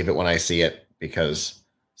believe it when I see it because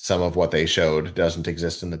some of what they showed doesn't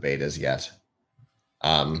exist in the betas yet.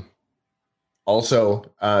 Also,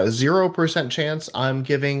 0% chance I'm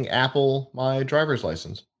giving Apple my driver's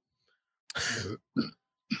license.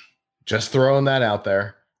 Just throwing that out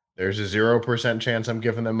there. There's a 0% chance I'm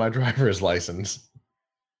giving them my driver's license.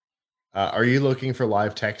 Are you looking for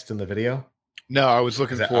live text in the video? No, I was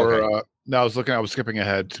looking for. Okay. No, I was skipping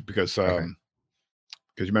ahead because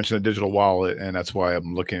you mentioned a digital wallet, and that's why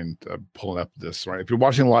I'm looking pulling up this. Right, if you're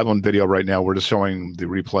watching live on video right now, we're just showing the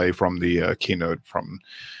replay from the keynote from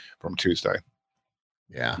Tuesday.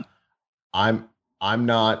 Yeah, I'm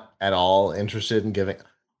not at all interested in giving,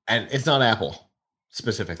 and it's not Apple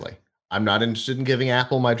specifically. I'm not interested in giving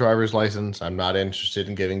Apple my driver's license. I'm not interested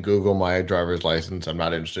in giving Google my driver's license. I'm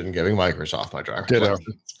not interested in giving Microsoft my driver's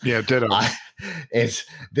license. Yeah, ditto.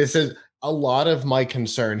 This is a lot of my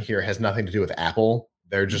concern here has nothing to do with Apple.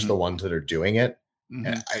 They're just the ones that are doing it.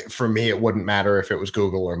 For me, it wouldn't matter if it was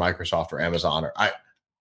Google or Microsoft or Amazon or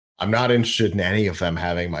I'm not interested in any of them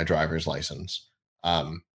having my driver's license.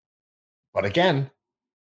 But again,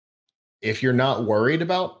 if you're not worried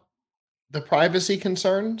about the privacy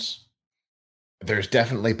concerns, there's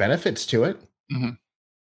definitely benefits to it.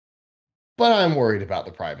 But I'm worried about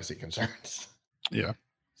the privacy concerns. Yeah.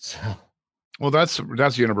 So, well, that's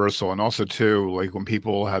universal, and also too, like when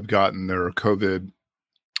people have gotten their COVID-19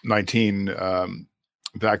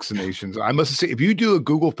 vaccinations, I must say, if you do a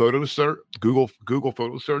Google photo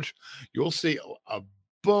search, you'll see a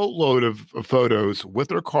boatload of photos with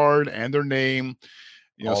their card and their name.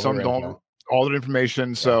 You know, some don't, all their information.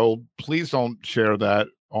 Yeah. So please don't share that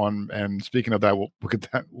on. And speaking of that, we'll get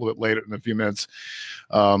that a little bit later in a few minutes.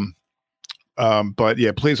 But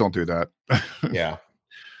yeah, please don't do that. Yeah.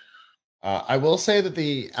 I will say that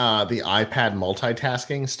the iPad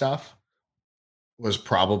multitasking stuff was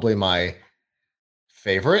probably my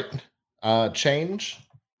favorite change.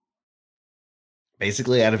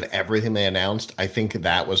 Basically, out of everything they announced, I think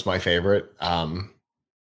that was my favorite.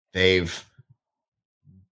 They've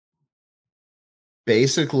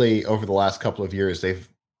basically over the last couple of years,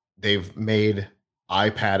 they've made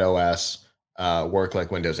iPad OS work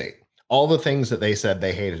like Windows 8. All the things that they said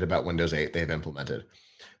they hated about Windows 8, they've implemented.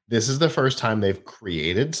 This is the first time they've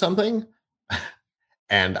created something.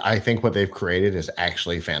 And I think what they've created is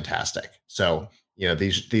actually fantastic. So, you know,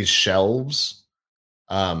 these shelves,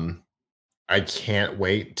 I can't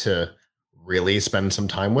wait to really spend some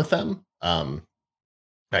time with them. In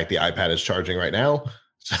fact, the iPad is charging right now,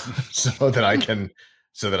 so that I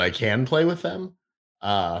can play with them.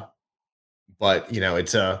 But you know,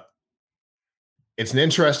 it's an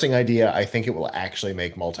interesting idea. I think it will actually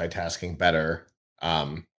make multitasking better.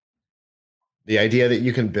 The idea that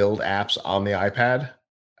you can build apps on the iPad,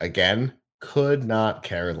 again, could not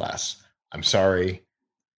care less. I'm sorry.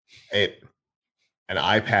 An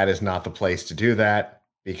iPad is not the place to do that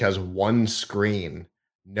because one screen,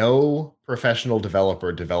 no professional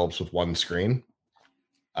developer develops with one screen.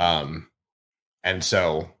 And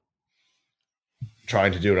so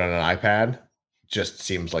trying to do it on an iPad just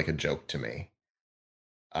seems like a joke to me.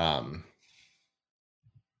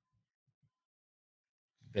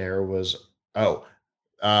 There was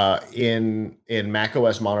in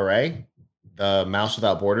macOS Monterey, the mouse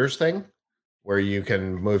without borders thing, where you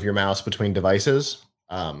can move your mouse between devices.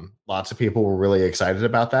 Lots of people were really excited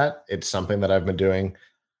about that. It's something that I've been doing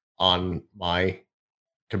on my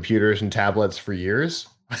computers and tablets for years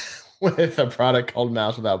with a product called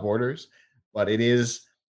Mouse Without Borders. But it is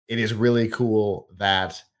really cool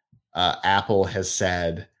that Apple has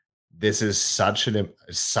said this is such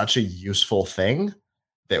a useful thing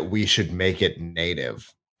that we should make it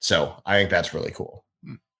native. So I think that's really cool.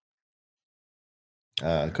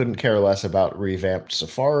 Couldn't care less about revamped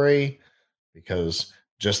Safari because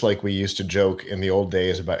just like we used to joke in the old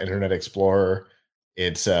days about Internet Explorer,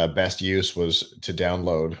 its best use was to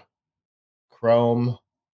download Chrome.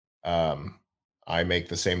 I make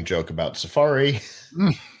the same joke about Safari.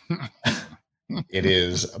 It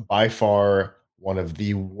is by far one of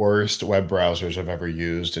the worst web browsers I've ever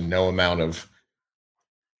used, and no amount of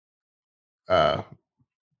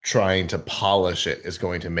trying to polish it is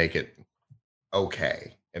going to make it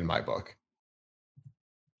okay in my book.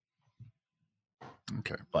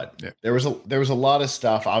 Okay. But there was a lot of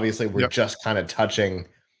stuff. Obviously, we're just kind of touching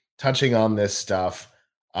on this stuff.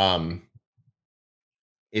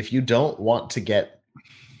 If you don't want to get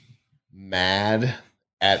mad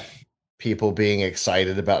at people being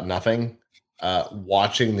excited about nothing,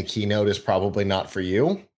 watching the keynote is probably not for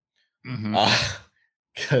you. And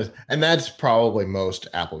that's probably most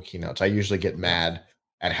Apple keynotes. I usually get mad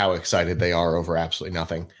at how excited they are over absolutely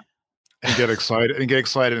nothing. And get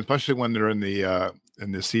excited, especially when they're in the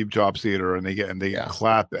Steve Jobs Theater and they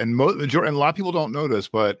clap. And a lot of people don't notice,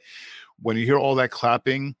 but when you hear all that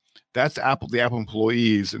clapping, that's the Apple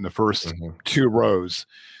employees in the first two rows.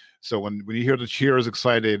 So when you hear the cheers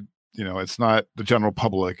excited, it's not the general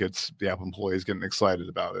public, it's the Apple employees getting excited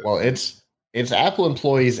about it. Well, it's Apple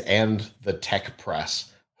employees and the tech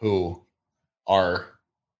press who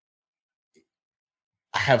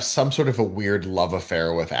have some sort of a weird love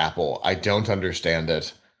affair with Apple. I don't understand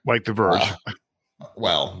it. Like The Verge.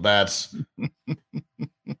 Well,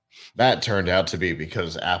 that turned out to be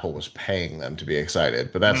because Apple was paying them to be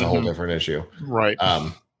excited, but that's a whole different issue. Right.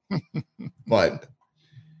 But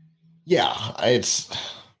yeah,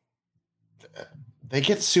 they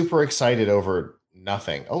get super excited over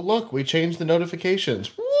nothing. Oh, look, we changed the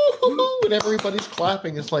notifications. Woo-hoo-hoo, and everybody's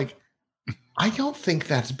clapping. It's like, I don't think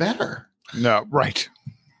that's better. No, right.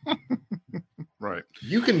 Right.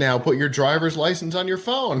 You can now put your driver's license on your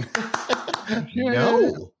phone.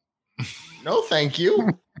 No, thank you.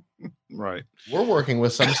 Right. We're working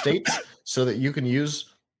with some states so that you can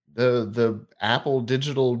use the Apple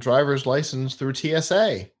digital driver's license through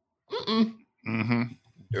TSA.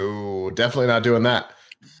 No, definitely not doing that.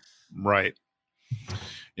 Right.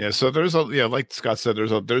 Yeah. So there's like Scott said,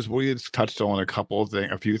 we touched on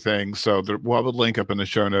a few things. So we'll have a link up in the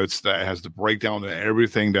show notes that has the breakdown of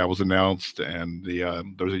everything that was announced, and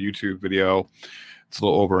there's a YouTube video. It's a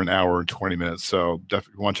little over an hour and 20 minutes. So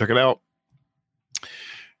definitely want to check it out.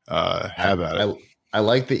 Have at it. I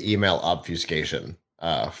like the email obfuscation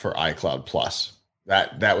for iCloud Plus.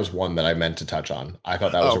 That was one that I meant to touch on. I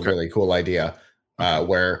thought that was a really cool idea.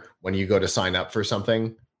 Where when you go to sign up for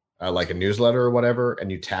something like a newsletter or whatever,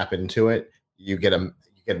 and you tap into it, you get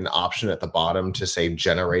an option at the bottom to say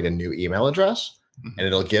generate a new email address, and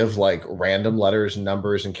it'll give like random letters,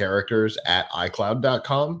 numbers, and characters at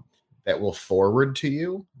iCloud.com that will forward to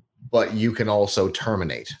you, but you can also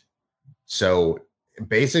terminate. So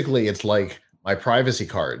basically, it's like my privacy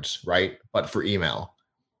cards, right? But for email,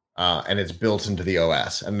 and it's built into the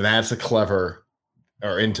OS, and that's a clever,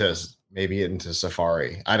 or maybe into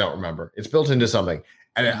Safari. I don't remember. It's built into something,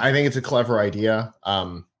 and I think it's a clever idea.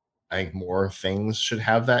 I think more things should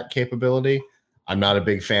have that capability. I'm not a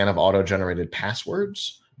big fan of auto-generated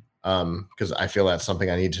passwords because I feel that's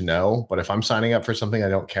something I need to know. But if I'm signing up for something I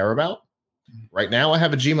don't care about, right now I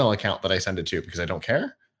have a Gmail account that I send it to because I don't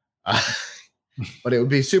care. But it would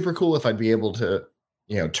be super cool if I'd be able to,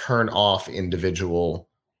 turn off individual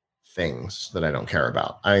things that I don't care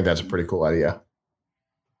about. I think that's a pretty cool idea.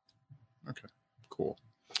 Okay, cool.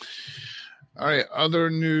 All right, other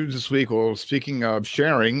news this week. Well, speaking of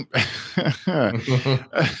sharing,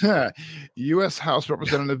 U.S. House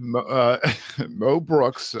Representative Mo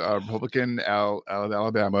Brooks, Republican out of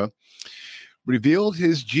Alabama, revealed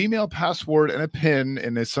his Gmail password and a PIN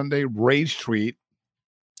in a Sunday rage tweet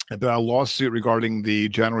about a lawsuit regarding the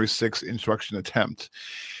January 6th insurrection attempt.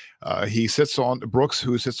 Brooks,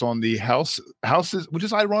 who sits on the Houses, which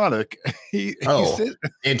is ironic. Here's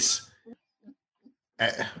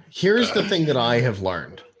the thing that I have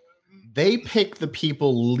learned. They pick the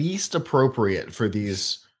people least appropriate for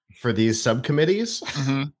these subcommittees.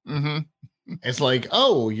 It's like,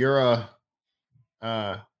 oh, you're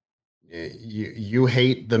you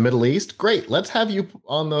hate the Middle East? Great. Let's have you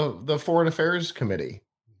on the Foreign Affairs Committee.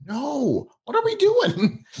 No, what are we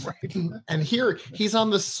doing? Right. And here he's on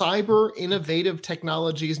the Cyber Innovative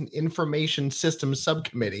Technologies and Information Systems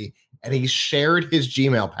Subcommittee, and he shared his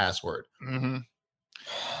Gmail password.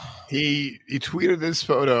 He tweeted this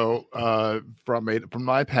photo from an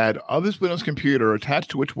iPad of his Windows computer, attached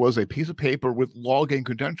to which was a piece of paper with login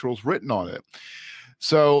credentials written on it.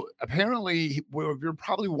 So apparently, you're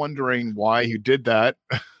probably wondering why he did that,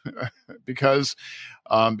 because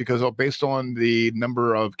based on the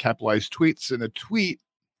number of capitalized tweets in a tweet,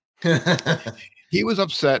 He was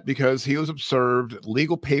upset because he was observed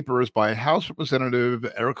legal papers by House Representative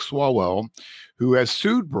Eric Swalwell, who has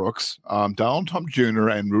sued Brooks, Donald Trump Jr.,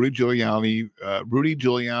 and Rudy Giuliani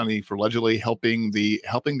for allegedly helping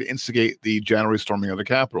to instigate the January storming of the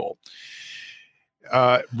Capitol.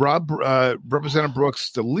 Representative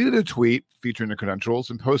Brooks deleted a tweet featuring the credentials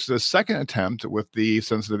and posted a second attempt with the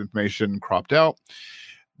sensitive information cropped out.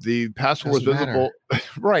 The password was visible.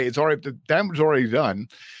 Right. It's already, the damage is already done.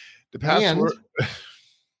 The password.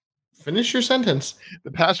 Finish your sentence.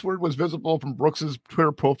 The password was visible from Brooks's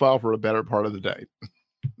Twitter profile for a better part of the day.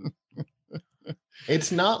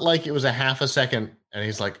 It's not like it was a half a second and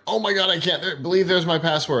he's like, oh my God, I can't believe there's my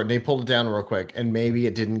password. And he pulled it down real quick and maybe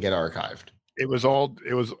it didn't get archived. It was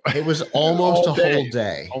almost a whole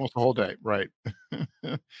day. Almost a whole day. Right.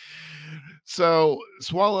 So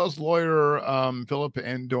Swallow's lawyer, Philip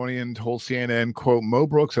Andonian, told CNN, quote, Mo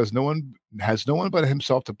Brooks has no one but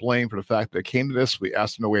himself to blame for the fact that it came to this. We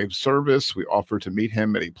asked him to waive service. We offered to meet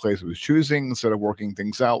him at a place of his choosing instead of working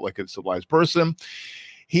things out like a civilized person.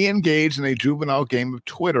 He engaged in a juvenile game of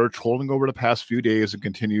Twitter, trolling over the past few days and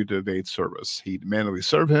continued to evade service. He demanded we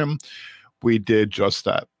serve him. We did just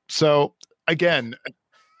that. So again,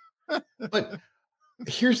 but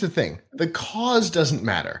here's the thing. The cause doesn't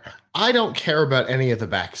matter. I don't care about any of the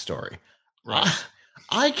backstory. Right.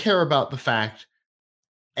 I care about the fact,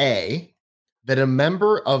 A, that a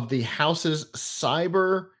member of the House's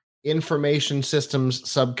Cyber Information Systems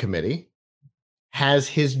Subcommittee has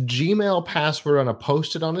his Gmail password on a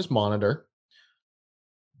post-it on his monitor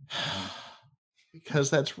because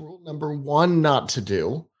that's rule number 1 not to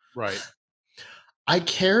do. Right. I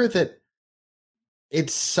care that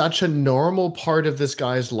it's such a normal part of this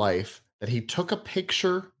guy's life that he took a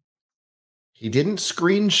picture. He didn't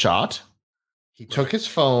screenshot. He took his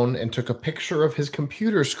phone and took a picture of his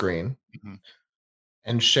computer screen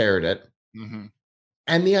and shared it.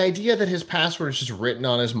 And the idea that his password is just written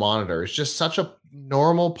on his monitor is just such a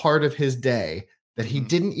normal part of his day that he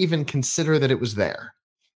didn't even consider that it was there.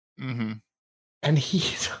 And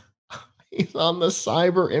he's on the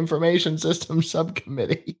Cyber Information Systems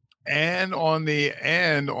Subcommittee. And on the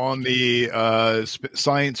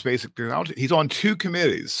science basic technology, he's on 2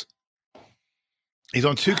 committees.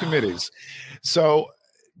 So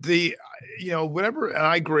whatever, and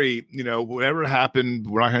I agree, whatever happened,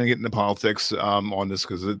 we're not going to get into politics on this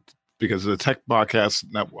because of the tech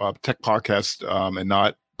podcast, and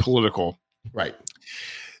not political. Right.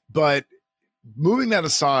 But moving that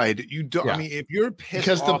aside, you don't. Yeah. I mean, if you're pissed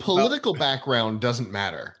because the political background doesn't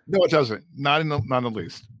matter. No, it doesn't. Not in the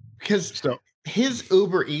least. Because his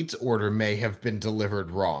Uber Eats order may have been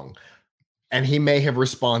delivered wrong, and he may have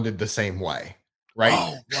responded the same way. Right?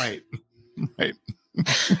 Oh, right. Right.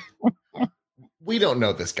 We don't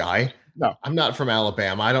know this guy. No. I'm not from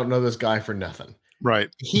Alabama. I don't know this guy for nothing. Right.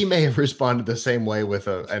 He may have responded the same way with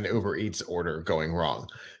an Uber Eats order going wrong.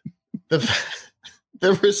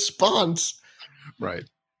 The response. Right.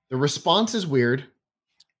 The response is weird.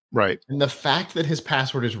 Right. And the fact that his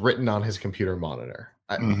password is written on his computer monitor.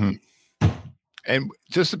 And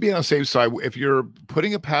just to be on the safe side, if you're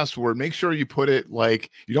putting a password, make sure you put it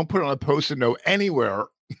you don't put it on a post-it note anywhere.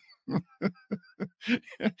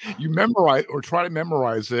 You memorize or try to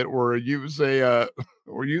memorize it, or use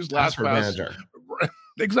password manager.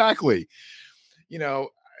 Exactly. And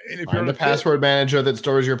if you're the password manager that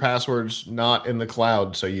stores your passwords not in the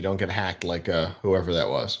cloud, so you don't get hacked like whoever that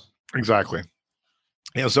was. Exactly.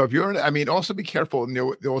 So if you're, also be careful. And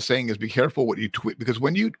the old saying is, be careful what you tweet, because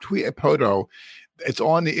when you tweet a photo, it's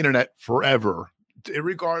on the internet forever,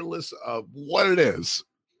 regardless of what it is.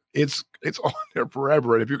 It's on there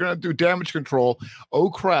forever. And if you're going to do damage control, oh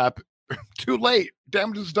crap, too late.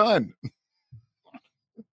 Damage is done.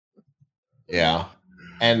 Yeah.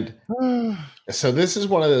 And so this is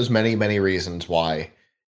one of those many, many reasons why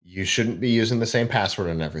you shouldn't be using the same password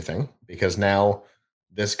and everything, because now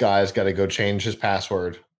this guy's got to go change his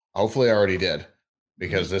password. Hopefully I already did,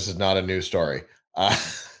 because this is not a new story.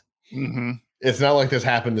 It's not like this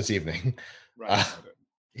happened this evening. Right.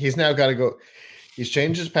 He's now got to go. He's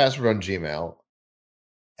changed his password on Gmail,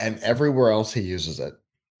 and everywhere else he uses it,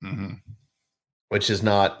 which is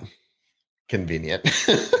not convenient.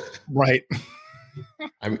 Right.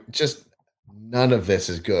 Just none of this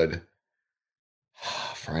is good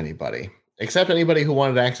for anybody. Except anybody who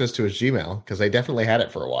wanted access to his Gmail, because they definitely had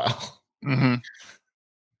it for a while. And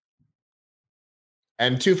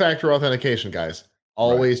 2-factor authentication, guys.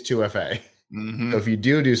 Always 2FA. So if you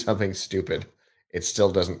do something stupid, it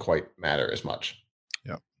still doesn't quite matter as much.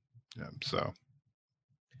 Yep.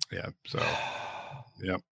 Yep.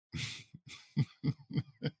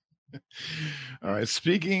 All right.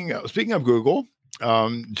 Speaking of Google,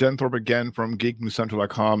 Jen Thorpe again from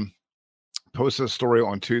geeknewscentral.com posted a story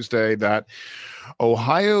on Tuesday that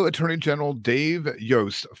Ohio Attorney General Dave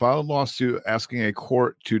Yost filed a lawsuit asking a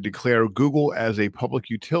court to declare Google as a public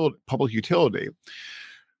utility.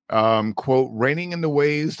 Quote, reigning in the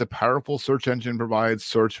ways the powerful search engine provides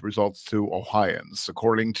search results to Ohioans.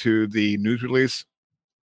 According to the news release,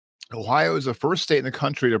 Ohio is the first state in the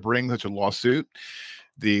country to bring such a lawsuit.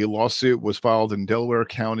 The lawsuit was filed in Delaware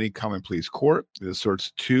County Common Pleas Court. It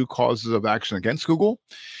asserts two causes of action against Google.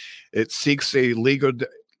 It seeks a legal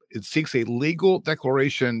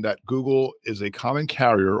declaration that Google is a common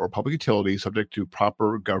carrier or public utility subject to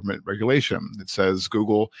proper government regulation. It says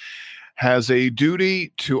Google has a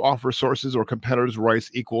duty to offer sources or competitors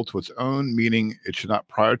rights equal to its own, meaning it should not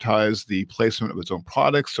prioritize the placement of its own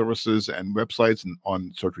products, services, and websites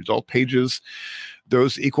on search result pages.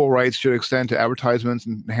 Those equal rights should extend to advertisements,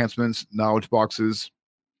 enhancements, knowledge boxes,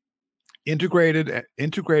 integrated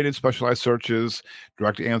specialized searches,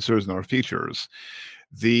 direct answers, and other features.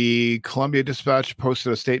 The Columbia Dispatch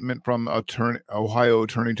posted a statement from Ohio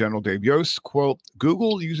Attorney General Dave Yost, quote,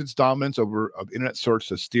 Google used its dominance of internet search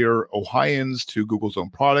to steer Ohioans to Google's own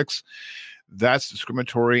products. That's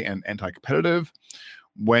discriminatory and anti-competitive.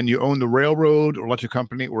 When you own the railroad or electric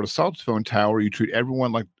company or the cell phone tower, you treat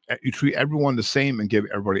everyone the same and give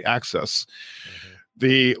everybody access. Mm-hmm.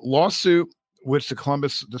 The lawsuit, which the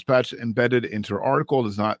Columbus Dispatch embedded into her article,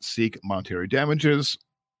 does not seek monetary damages.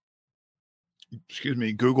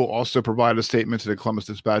 Google also provided a statement to the Columbus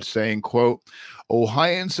Dispatch saying, quote,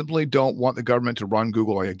 Ohioans simply don't want the government to run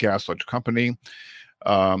Google like a gas electric company.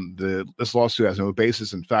 This lawsuit has no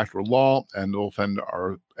basis in fact or law, and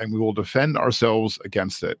we will defend ourselves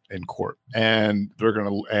against it in court. And they're going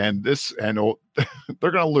to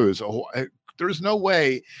lose. There's no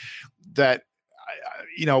way that,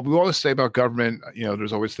 we always say about government,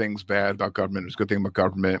 there's always things bad about government. There's good thing about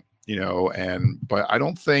government. But I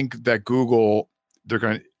don't think that Google, they're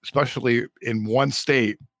going to, especially in one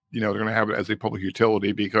state, they're going to have it as a public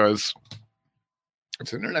utility because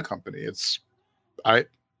it's an internet company. I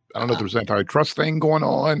don't know if there's an antitrust thing going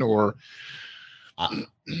on or.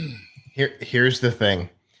 Here's the thing.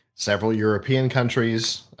 Several European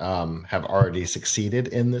countries have already succeeded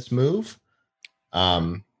in this move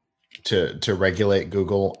to regulate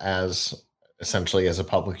Google as essentially as a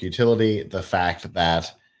public utility. The fact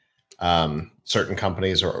that certain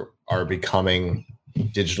companies are becoming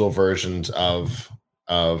digital versions of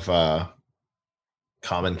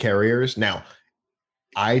common carriers. Now,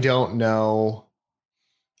 I don't know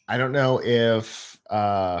if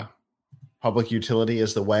public utility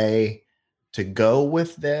is the way to go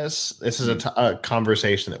with this. This is a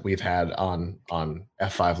conversation that we've had on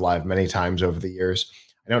F5 Live many times over the years.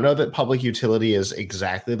 I don't know that public utility is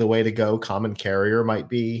exactly the way to go. Common carrier might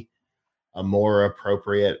be a more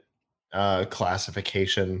appropriate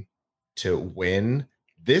classification to win.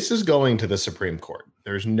 This is going to the Supreme Court.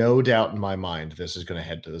 There's no doubt in my mind this is going to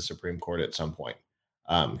head to the Supreme Court at some point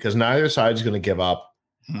because neither side is going to give up.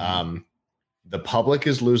 Mm-hmm. The public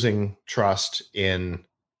is losing trust in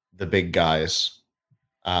the big guys.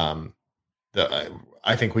 I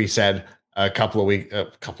think we said a couple of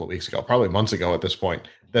weeks ago, probably months ago at this point,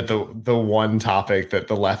 that the one topic that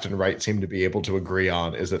the left and right seem to be able to agree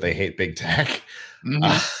on is that they hate big tech.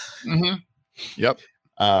 Mm-hmm. Yep.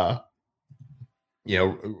 Ron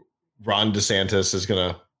DeSantis is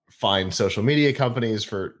going to fine social media companies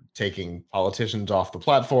for taking politicians off the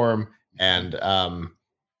platform, and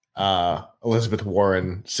Elizabeth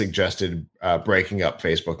Warren suggested breaking up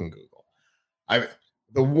Facebook and Google.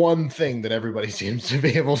 The one thing that everybody seems to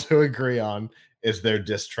be able to agree on is their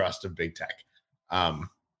distrust of big tech.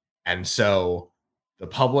 And so the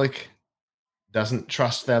public doesn't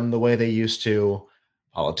trust them the way they used to.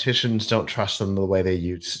 Politicians don't trust them the way they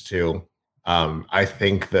used to. I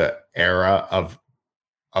think the era of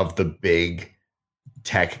the big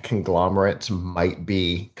tech conglomerates might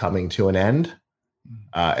be coming to an end.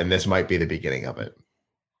 And this might be the beginning of it.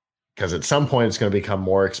 Because at some point it's going to become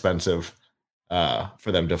more expensive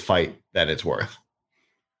for them to fight than it's worth.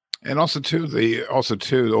 And also too,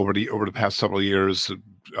 over the past several years,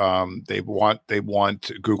 they want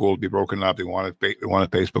Google to be broken up. They wanted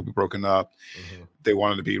Facebook to be broken up. Mm-hmm. They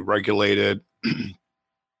wanted to be regulated.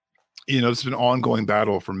 It's been an ongoing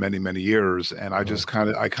battle for many, many years, and I just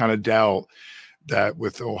kind of doubt that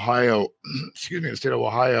with Ohio, the state of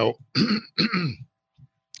Ohio,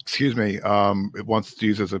 it wants to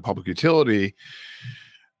use it as a public utility.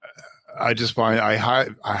 I just find I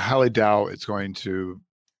highly doubt it's going to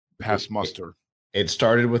pass muster. It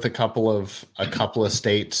started with a couple of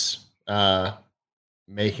states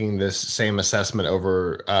making this same assessment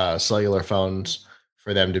over cellular phones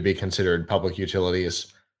for them to be considered public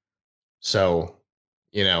utilities. So,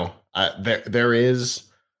 there is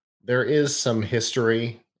some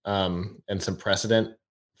history and some precedent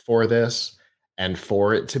for this, and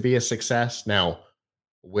for it to be a success. Now,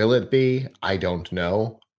 will it be? I don't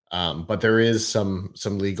know. But there is some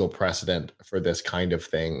legal precedent for this kind of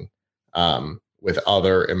thing with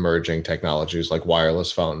other emerging technologies like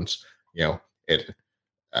wireless phones. It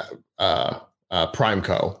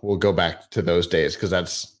Primeco. We'll go back to those days because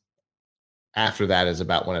that's after that is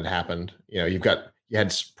about when it happened. You had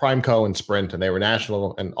Primeco and Sprint, and they were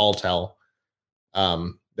national, and Alltel.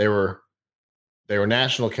 They were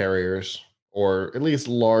national carriers, or at least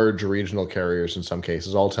large regional carriers in some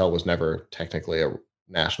cases. Alltel was never technically a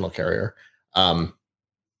national carrier. And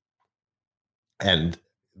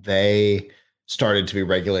they started to be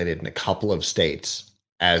regulated in a couple of states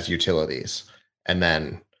as utilities. And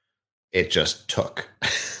then it just took.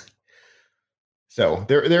 So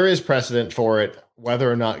there is precedent for it.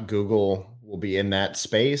 Whether or not Google will be in that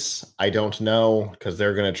space, I don't know, because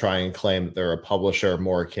they're going to try and claim that they're a publisher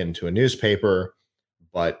more akin to a newspaper.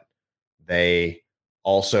 But they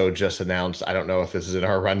also just announced, I don't know if this is in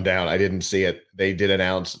our rundown, I didn't see it. They did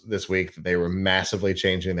announce this week that they were massively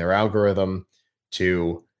changing their algorithm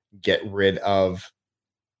to get rid of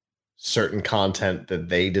certain content that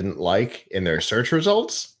they didn't like in their search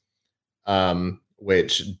results,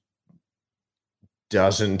 which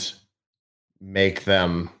doesn't make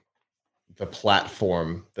them the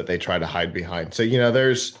platform that they try to hide behind. So,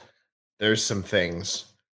 there's some things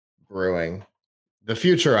brewing. The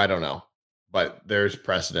future, I don't know, but there's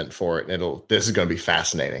precedent for it. And this is going to be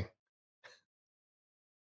fascinating.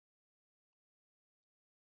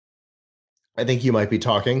 I think you might be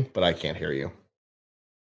talking, but I can't hear you.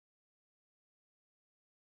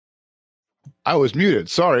 I was muted.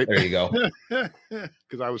 Sorry. There you go.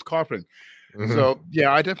 Because I was coughing. Mm-hmm. So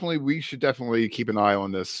yeah, we should definitely keep an eye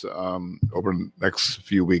on this over the next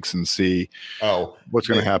few weeks and see what's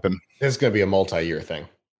going to happen. This is going to be a multi-year thing.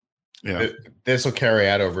 Yeah, this will carry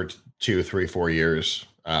out over 2, 3, 4 years.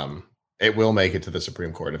 It will make it to the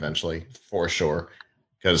Supreme Court eventually, for sure,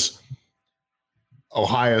 because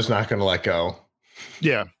Ohio's not going to let go.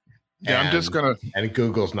 Yeah, I'm just gonna, and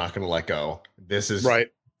Google's not going to let go. This is right.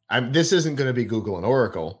 This isn't going to be Google and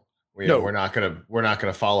Oracle. We're not going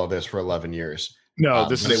to follow this for 11 years. No,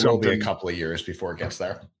 it will be a couple of years before it gets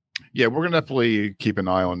there. Yeah, we're gonna definitely keep an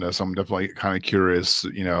eye on this. I'm definitely kind of curious,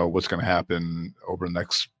 what's going to happen over the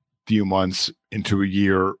next few months into a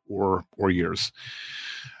year or years.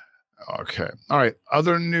 Okay. All right.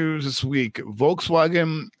 Other news this week.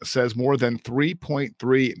 Volkswagen says more than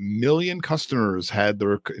 3.3 million customers had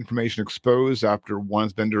their information exposed after one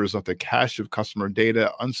vendors left a cache of customer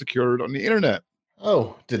data unsecured on the internet.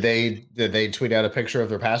 Oh, did they tweet out a picture of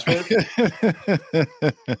their password?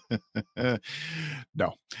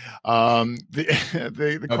 No.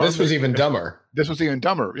 This was even dumber. This was even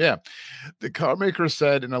dumber. Yeah. The car maker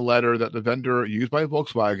said in a letter that the vendor used by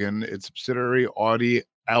Volkswagen, its subsidiary Audi,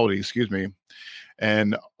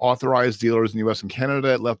 and authorized dealers in the US and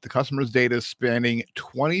Canada left the customer's data spanning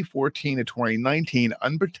 2014 to 2019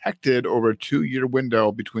 unprotected over a 2-year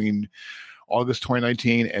window between August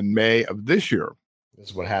 2019 and May of this year.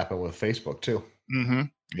 This is what happened with Facebook too. Mm-hmm.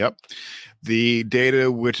 Yep. The data,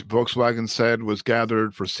 which Volkswagen said was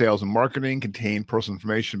gathered for sales and marketing, contained personal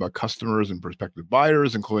information about customers and prospective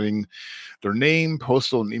buyers, including their name,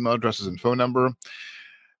 postal and email addresses, and phone number.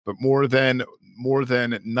 But more than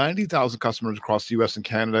 90,000 customers across the U.S. and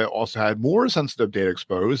Canada also had more sensitive data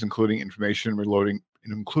exposed, including information related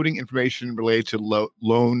to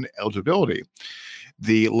loan eligibility.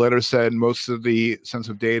 The letter said most of the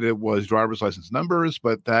sensitive data was driver's license numbers,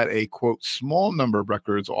 but that a, quote, small number of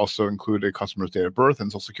records also included a customer's date of birth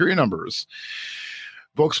and social security numbers.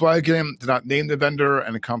 Volkswagen did not name the vendor,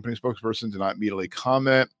 and the company spokesperson did not immediately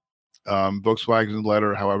comment. Volkswagen's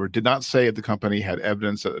letter, however, did not say if the company had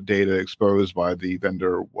evidence that the data exposed by the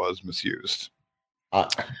vendor was misused. I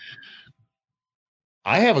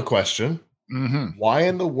have a question. Mm-hmm. Why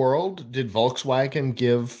in the world did Volkswagen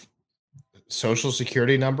give social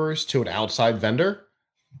security numbers to an outside vendor?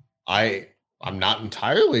 I'm not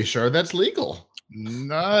entirely sure that's legal.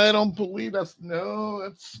 No, I don't believe that's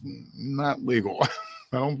not legal.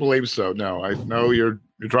 I don't believe so. No, I know your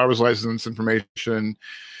driver's license information,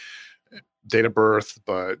 date of birth,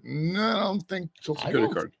 but no, I don't think social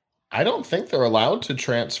security card. I don't think they're allowed to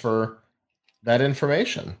transfer that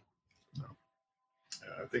information. No.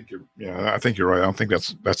 I think you're right. I don't think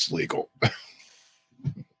that's legal.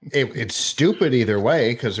 It's stupid either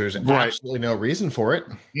way because there's absolutely no reason for it.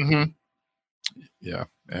 Mm-hmm. Yeah,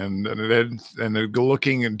 and they're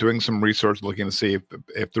looking and doing some research, looking to see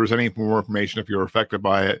if there's any more information if you're affected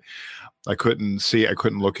by it. I couldn't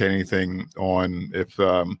look at anything on if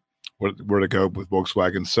where to go with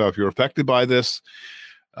Volkswagen. So if you're affected by this,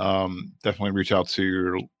 definitely reach out to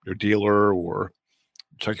your dealer or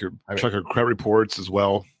check your credit reports as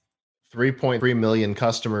well. 3.3 million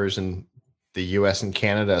customers in the US and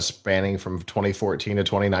Canada spanning from 2014 to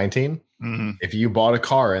 2019. Mm-hmm. If you bought a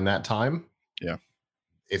car in that time, yeah,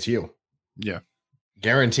 it's you. Yeah.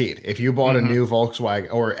 Guaranteed. If you bought a new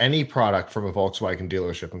Volkswagen or any product from a Volkswagen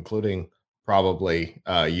dealership, including probably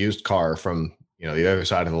a used car from, the other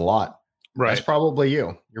side of the lot, right, that's probably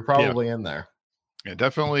you. You're probably in there. Yeah,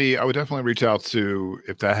 definitely. I would definitely reach out to,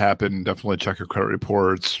 if that happened, definitely check your credit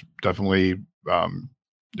reports, definitely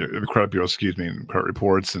the credit bureau, credit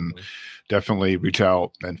reports, and definitely reach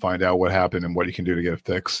out and find out what happened and what you can do to get it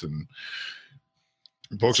fixed. And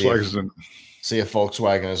Volkswagen see if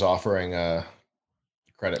Volkswagen is offering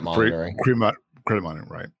credit monitoring. Credit monitoring,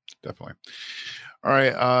 right? Definitely. All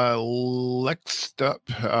right. Next up,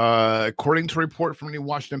 according to a report from the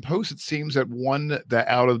Washington Post, it seems that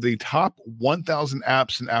out of the top 1,000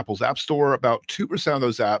 apps in Apple's App Store, about 2% of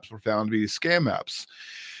those apps were found to be scam apps.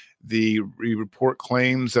 The report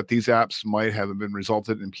claims that these apps might have been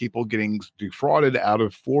resulted in people getting defrauded out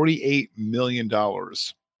of $48 million.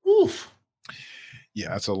 Oof. Yeah,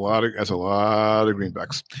 that's a lot of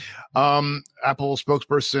greenbacks. Apple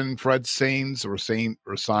spokesperson Fred Sains is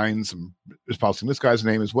pronouncing this guy's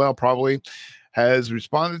name as well, probably, has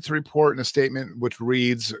responded to the report in a statement which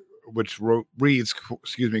reads,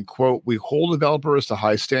 quote, "We hold developers to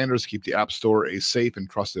high standards to keep the App Store a safe and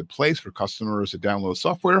trusted place for customers to download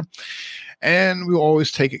software. And we will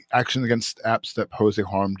always take action against apps that pose a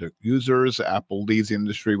harm to users. Apple leads the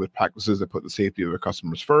industry with practices that put the safety of their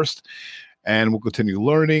customers first. And we'll continue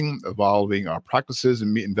learning, evolving our practices,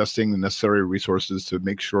 and investing the necessary resources to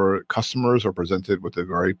make sure customers are presented with the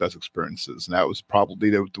very best experiences." And that was probably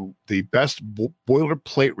the best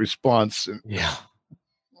boilerplate response. Yeah.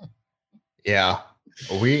 Yeah.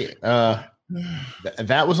 We that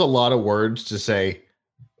was a lot of words to say,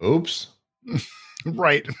 oops.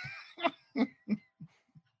 Right.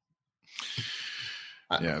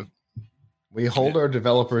 Yeah. We hold our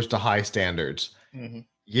developers to high standards. Mm-hmm.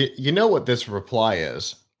 You know what this reply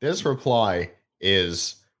is? This reply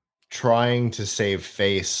is trying to save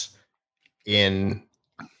face in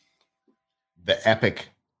the Epic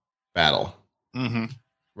battle. Mm-hmm.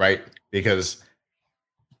 Right? Because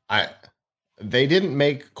they didn't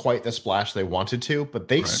make quite the splash they wanted to, but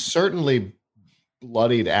they certainly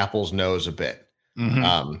bloodied Apple's nose a bit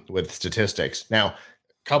with statistics. Now, a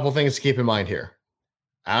couple things to keep in mind here.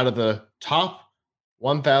 Out of the top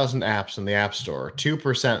 1,000 apps in the App Store,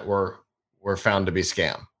 2% were found to be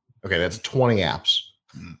scam. Okay, that's 20 apps.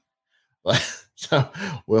 So,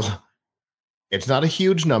 it's not a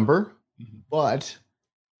huge number, but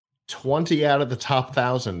 20 out of the top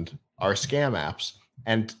 1,000 are scam apps,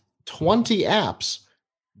 and 20 apps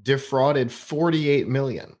defrauded 48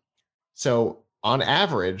 million. So on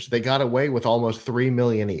average, they got away with almost 3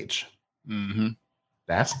 million each. Mm-hmm.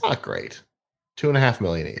 That's not great. 2.5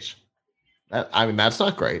 million each. That's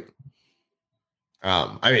not great.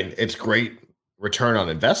 It's great return on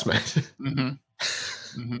investment,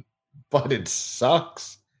 but it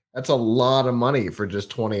sucks. That's a lot of money for just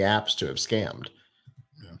 20 apps to have scammed.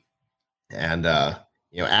 Yeah. And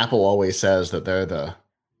Apple always says that they're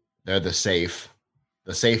the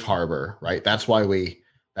safe harbor, right? That's why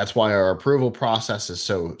our approval process is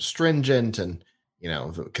so stringent, and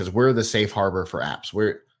because we're the safe harbor for apps.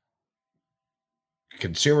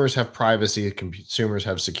 Consumers have privacy, consumers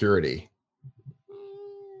have security.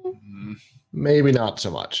 Maybe not so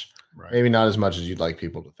much. Right. Maybe not as much as you'd like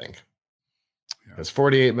people to think. Because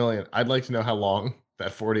 48 million, I'd like to know how long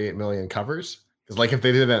that 48 million covers. Because if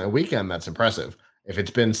they did that in a weekend, that's impressive. If it's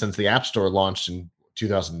been since the App Store launched in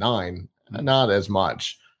 2009, not as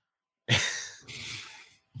much.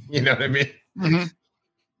 You know what I mean? Mm-hmm.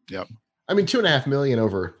 Yep. 2.5 million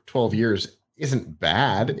over 12 years isn't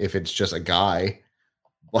bad if it's just a guy.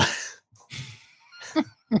 But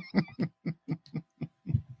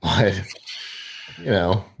I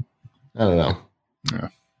don't know. Yeah.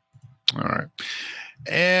 All right.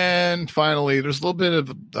 And finally, there's a little bit of,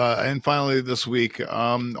 this week,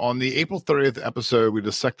 on the April 30th episode, we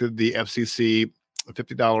dissected the FCC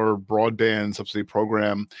 $50 broadband subsidy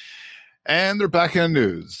program, and they're back in the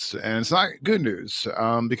news. And it's not good news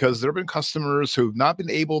because there have been customers who've not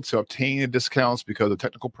been able to obtain discounts because of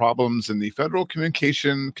technical problems, and the Federal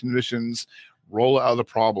Communication Commission's roll out of the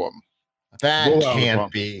problem. That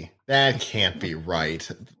can't be right.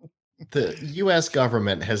 The US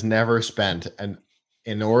government has never spent an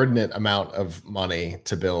inordinate amount of money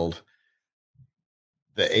to build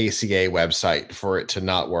the ACA website for it to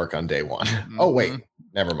not work on day one. Oh, wait,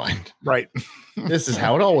 never mind. Right. This is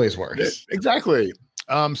how it always works. Exactly.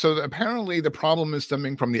 So apparently the problem is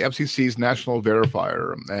stemming from the FCC's national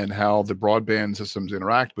verifier and how the broadband systems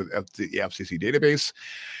interact with the FCC database,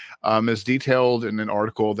 as detailed in an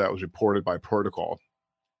article that was reported by Protocol.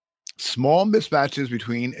 Small mismatches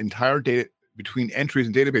between entries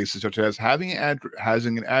in databases, such as having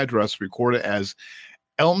an address recorded as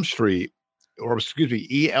Elm Street, or excuse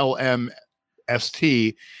me,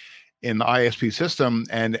 ELMST in the ISP system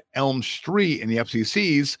and Elm Street in the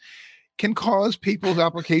FCC's, can cause people's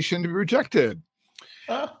application to be rejected.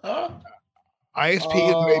 ISP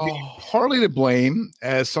may be partly to blame,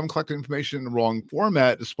 as some collect information in the wrong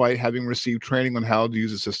format despite having received training on how to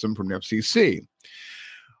use the system from the FCC.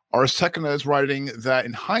 Our second is writing that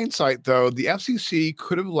in hindsight, though, the FCC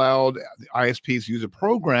could have allowed the ISPs to use a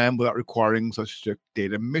program without requiring such strict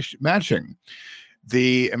data matching.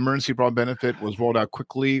 The emergency broadband benefit was rolled out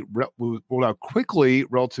quickly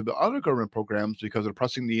relative to other government programs because of the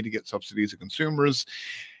pressing need to get subsidies to consumers.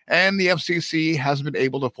 And the FCC hasn't been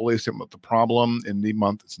able to fully implement the problem in the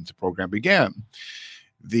month since the program began.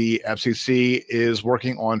 The FCC is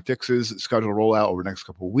working on fixes scheduled to roll out over the next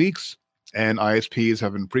couple of weeks. And ISPs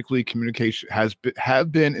have been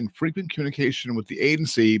in frequent communication with the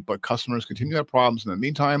agency, but customers continue to have problems in the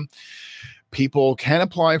meantime. People can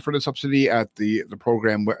apply for the subsidy at the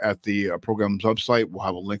program's website. We'll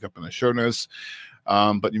have a link up in the show notes.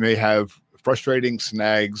 But you may have frustrating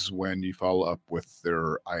snags when you follow up with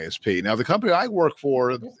their ISP. Now, the company I work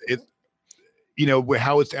for,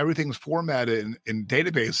 everything's formatted in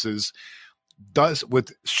databases, does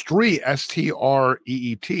with Street, STREET,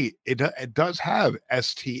 it does have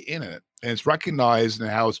ST in it, and it's recognized in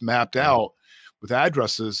how it's mapped out with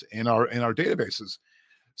addresses in our databases.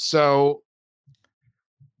 So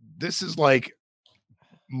this is like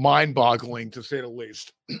mind-boggling, to say the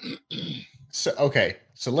least. So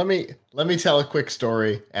let me tell a quick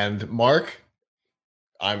story. And Mark,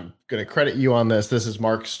 I'm going to credit you on this. This is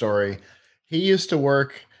Mark's story. He used to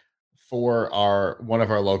work for one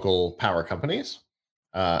of our local power companies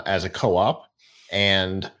as a co-op,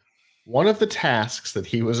 and one of the tasks that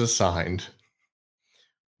he was assigned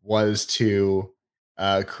was to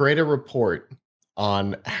create a report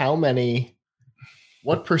on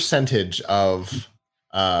what percentage of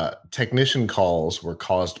technician calls were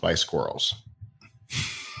caused by squirrels.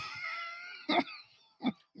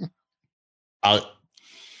 I'll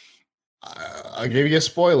give you a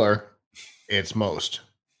spoiler. It's most.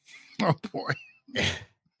 Oh boy.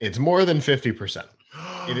 It's more than 50%.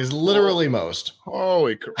 It is literally most.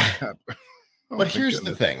 Holy crap. But here's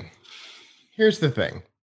the thing. Here's the thing.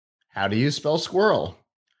 How do you spell squirrel?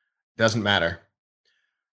 Doesn't matter.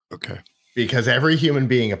 Okay. Because every human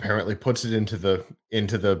being apparently puts it into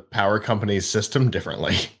the power company's system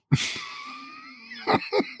differently.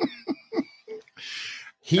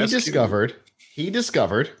 He discovered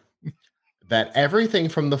that everything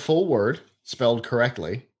from the full word spelled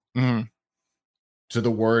correctly to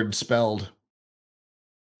the word spelled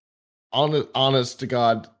honest to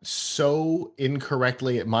God so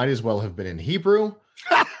incorrectly it might as well have been in Hebrew.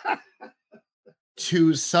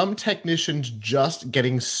 To some technicians just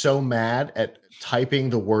getting so mad at typing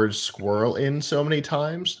the word squirrel in so many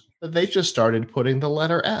times that they just started putting the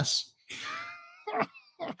letter S.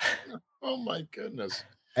 Oh my goodness.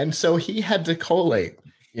 And so he had to collate,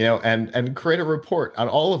 and create a report on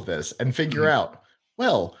all of this and figure out,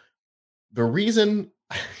 well, the reason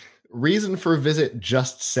for visit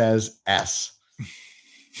just says S.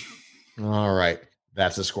 All right,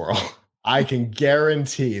 that's a squirrel. I can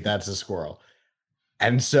guarantee that's a squirrel.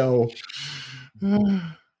 And so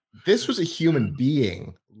this was a human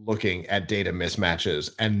being looking at data mismatches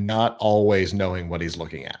and not always knowing what he's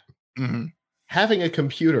looking at. Mm-hmm. Having a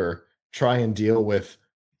computer try and deal with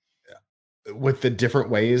the different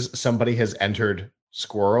ways somebody has entered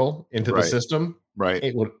squirrel into the system, right?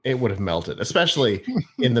 It would have melted, especially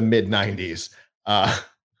in the mid 90s,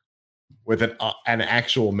 with an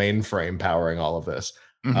actual mainframe powering all of this.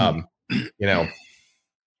 Mm-hmm.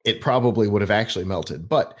 It probably would have actually melted.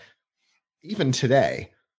 But even today,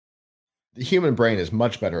 the human brain is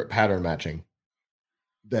much better at pattern matching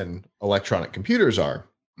than electronic computers are.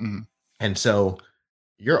 Mm-hmm. And so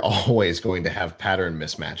you're always going to have pattern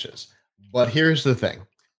mismatches. But here's the thing.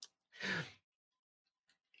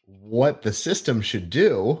 What the system should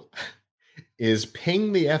do is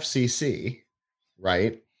ping the FCC,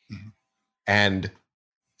 right? Mm-hmm. And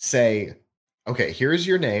say, okay, here's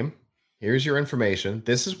your name. Here's your information.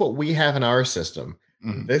 This is what we have in our system.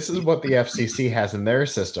 Mhm. This is what the FCC has in their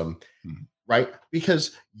system, Mhm. right?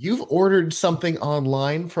 Because you've ordered something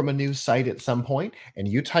online from a new site at some point, and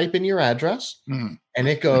you type in your address, Mhm. and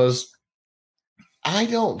it goes, I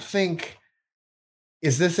don't think,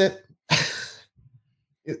 is this it?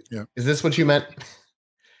 Yeah. Is this what you meant?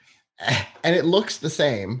 And it looks the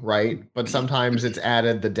same, right? But sometimes it's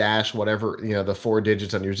added the dash, whatever, the 4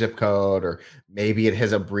 digits on your zip code, or maybe it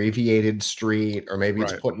has abbreviated street, or maybe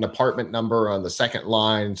it's Right. put an apartment number on the second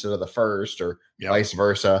line instead of the first, or Yep. vice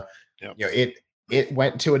versa. Yep. It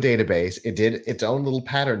went to a database, it did its own little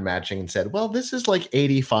pattern matching and said, well, this is like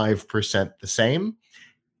 85% the same.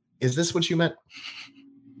 Is this what you meant?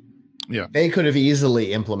 Yeah. They could have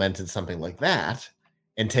easily implemented something like that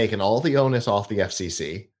and taken all the onus off the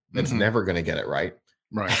FCC. That's Mhm. never going to get it right.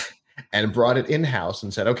 Right. And brought it in-house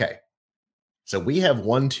and said, okay, so we have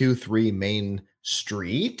 123 Main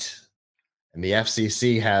Street, and the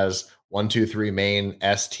FCC has 123 Main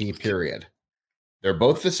ST period. They're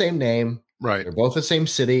both the same name. Right. They're both the same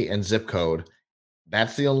city and zip code.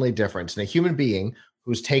 That's the only difference. And a human being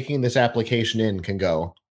who's taking this application in can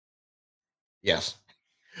go, yes.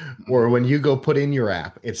 Or when you go put in your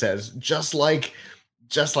app, it says just like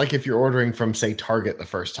if you're ordering from, say, Target the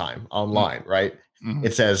first time online, right? Mhm.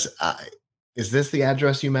 It says, is this the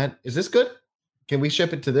address you meant? Is this good? Can we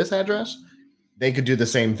ship it to this address? They could do the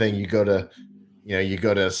same thing. You go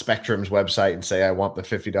to Spectrum's website and say, I want the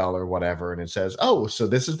 $50 whatever. And it says, oh, so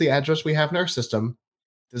this is the address we have in our system.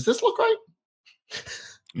 Does this look right?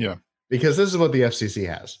 Yeah. Because this is what the FCC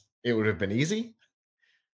has. It would have been easy,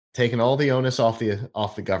 taken all the onus off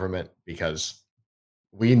the government, because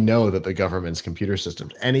we know that the government's computer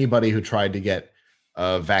systems, anybody who tried to get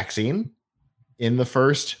a vaccine in the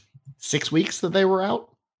first 6 weeks that they were out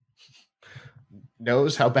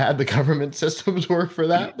knows how bad the government systems were for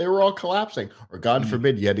that. They were all collapsing. Or God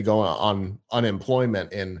forbid you had to go on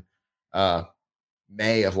unemployment in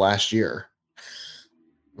May of last year.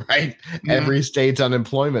 Right? Every state's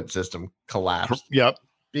unemployment system collapsed. Yep.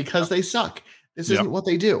 Because they suck. This isn't what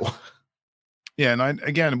they do. Yeah, and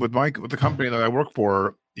again with the company that I work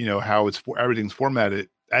for, how everything's formatted.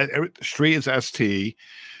 Street is ST,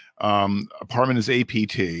 apartment is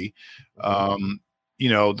APT.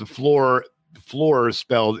 The floor is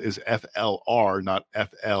spelled is FLR, not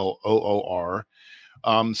FLOOR.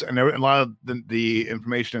 So, and a lot of the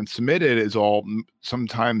information submitted is all.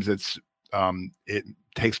 Sometimes it's it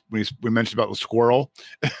takes. We mentioned about the squirrel,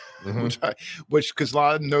 which because a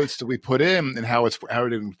lot of notes that we put in and how it's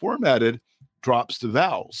formatted drops the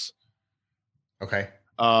vowels. Okay.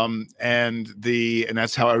 And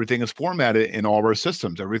that's how everything is formatted in all of our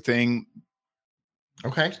systems. Everything's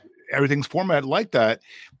formatted like that.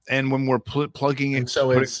 And when we're plugging it,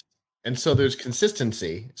 so there's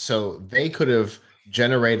consistency. So they could have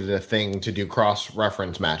generated a thing to do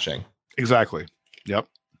cross-reference matching. Exactly. Yep.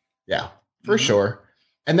 Yeah, for sure.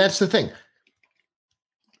 And that's the thing.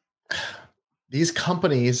 These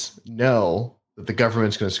companies know that the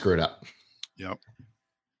government's going to screw it up. Yep.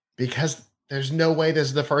 Because there's no way this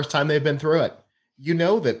is the first time they've been through it. You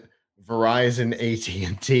know that Verizon,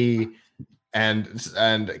 AT&T, and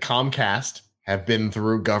Comcast have been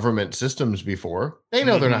through government systems before. They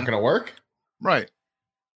know they're not going to work. Right.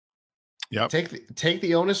 Yep. Take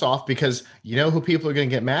the onus off, because you know who people are going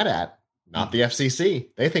to get mad at? Not the FCC.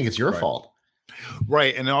 They think it's your fault.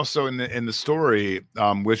 Right. And also in the story,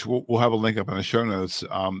 which we'll have a link up in the show notes,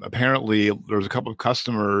 apparently there's a couple of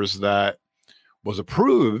customers that was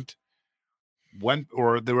approved they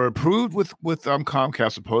were approved with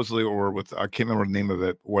Comcast supposedly, or with, I can't remember the name of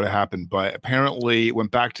it, what happened, but apparently it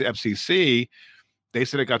went back to FCC. They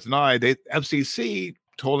said it got denied. FCC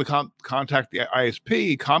told to contact the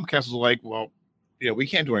ISP. Comcast was like, well, we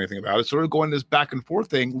can't do anything about it. So they're going this back and forth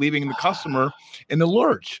thing, leaving the customer in the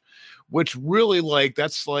lurch, which really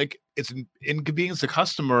it's an inconvenience to the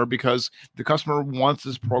customer, because the customer wants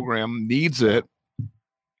this program, needs it.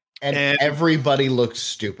 And everybody looks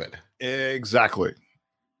stupid. Exactly.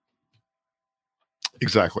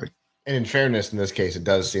 And in fairness, in this case, it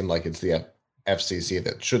does seem like it's the FCC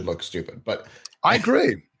that should look stupid. But I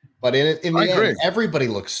agree. But in the end, everybody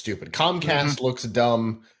looks stupid. Comcast looks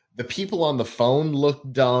dumb. The people on the phone look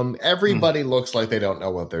dumb. Everybody looks like they don't know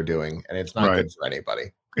what they're doing, and it's not good for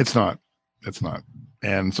anybody. It's not.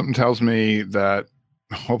 And something tells me that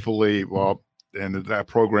hopefully, and that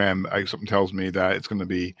program, something tells me that it's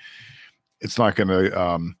not going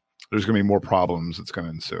to, there's going to be more problems that's going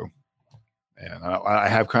to ensue. And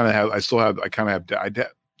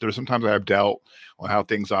there's sometimes I have doubt on how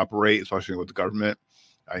things operate, especially with the government.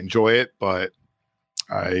 I enjoy it, but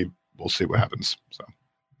we'll see what happens. So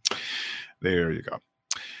There you go.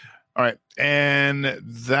 All right. And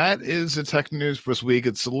that is the tech news for this week.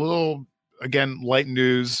 It's a little, again, light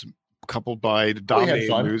news coupled by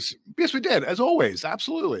dominating news. Yes, we did, as always.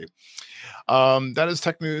 Absolutely. That is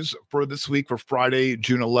tech news for this week, for Friday,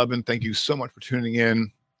 June 11th. Thank you so much for tuning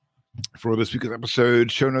in for this week's episode.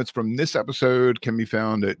 Show notes from this episode can be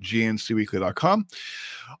found at gncweekly.com.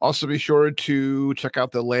 Also, be sure to check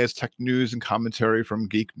out the latest tech news and commentary from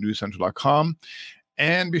geeknewscentral.com.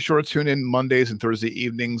 And be sure to tune in Mondays and Thursday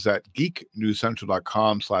evenings at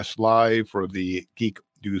geeknewscentral.com/live for the Geek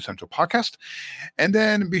News Central podcast. And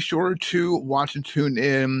then be sure to watch and tune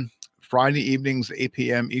in Friday evenings, 8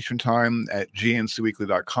 p.m. Eastern Time at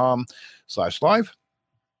gncweekly.com/live.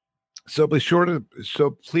 So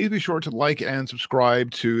please be sure to like and subscribe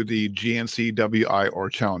to the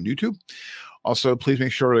GNCWIR channel on YouTube. Also, please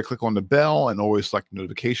make sure to click on the bell and always select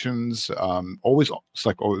notifications. Always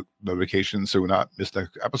select all notifications so we'll not miss the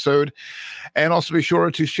episode. And also be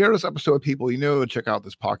sure to share this episode with people you know and check out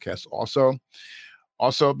this podcast also.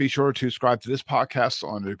 Also, be sure to subscribe to this podcast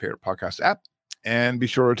on your favorite podcast app. And be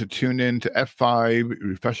sure to tune in to F5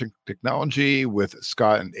 Refreshing Technology with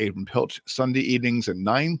Scott and Abram Pilch Sunday evenings at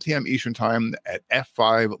 9 p.m. Eastern Time at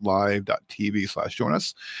f5live.tv/join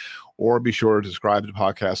us. Or be sure to subscribe to the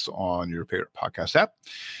podcast on your favorite podcast app.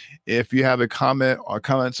 If you have a comment or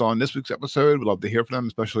comments on this week's episode, we'd love to hear from them,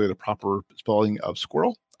 especially the proper spelling of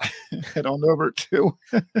squirrel. Head on over to.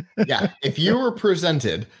 Yeah. If you were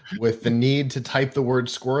presented with the need to type the word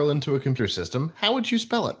squirrel into a computer system, how would you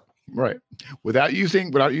spell it? Right. Without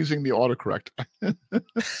using the autocorrect.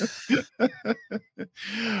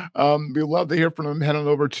 We'd love to hear from them. Head on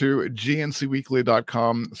over to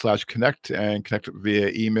gncweekly.com/connect and connect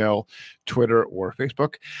via email, Twitter, or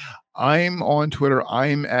Facebook. I'm on Twitter.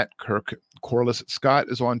 I'm at Kirk Corliss. Scott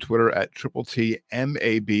is on Twitter at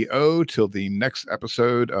TTMABO. Till the next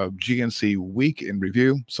episode of GNC Week in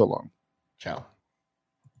Review. So long. Ciao.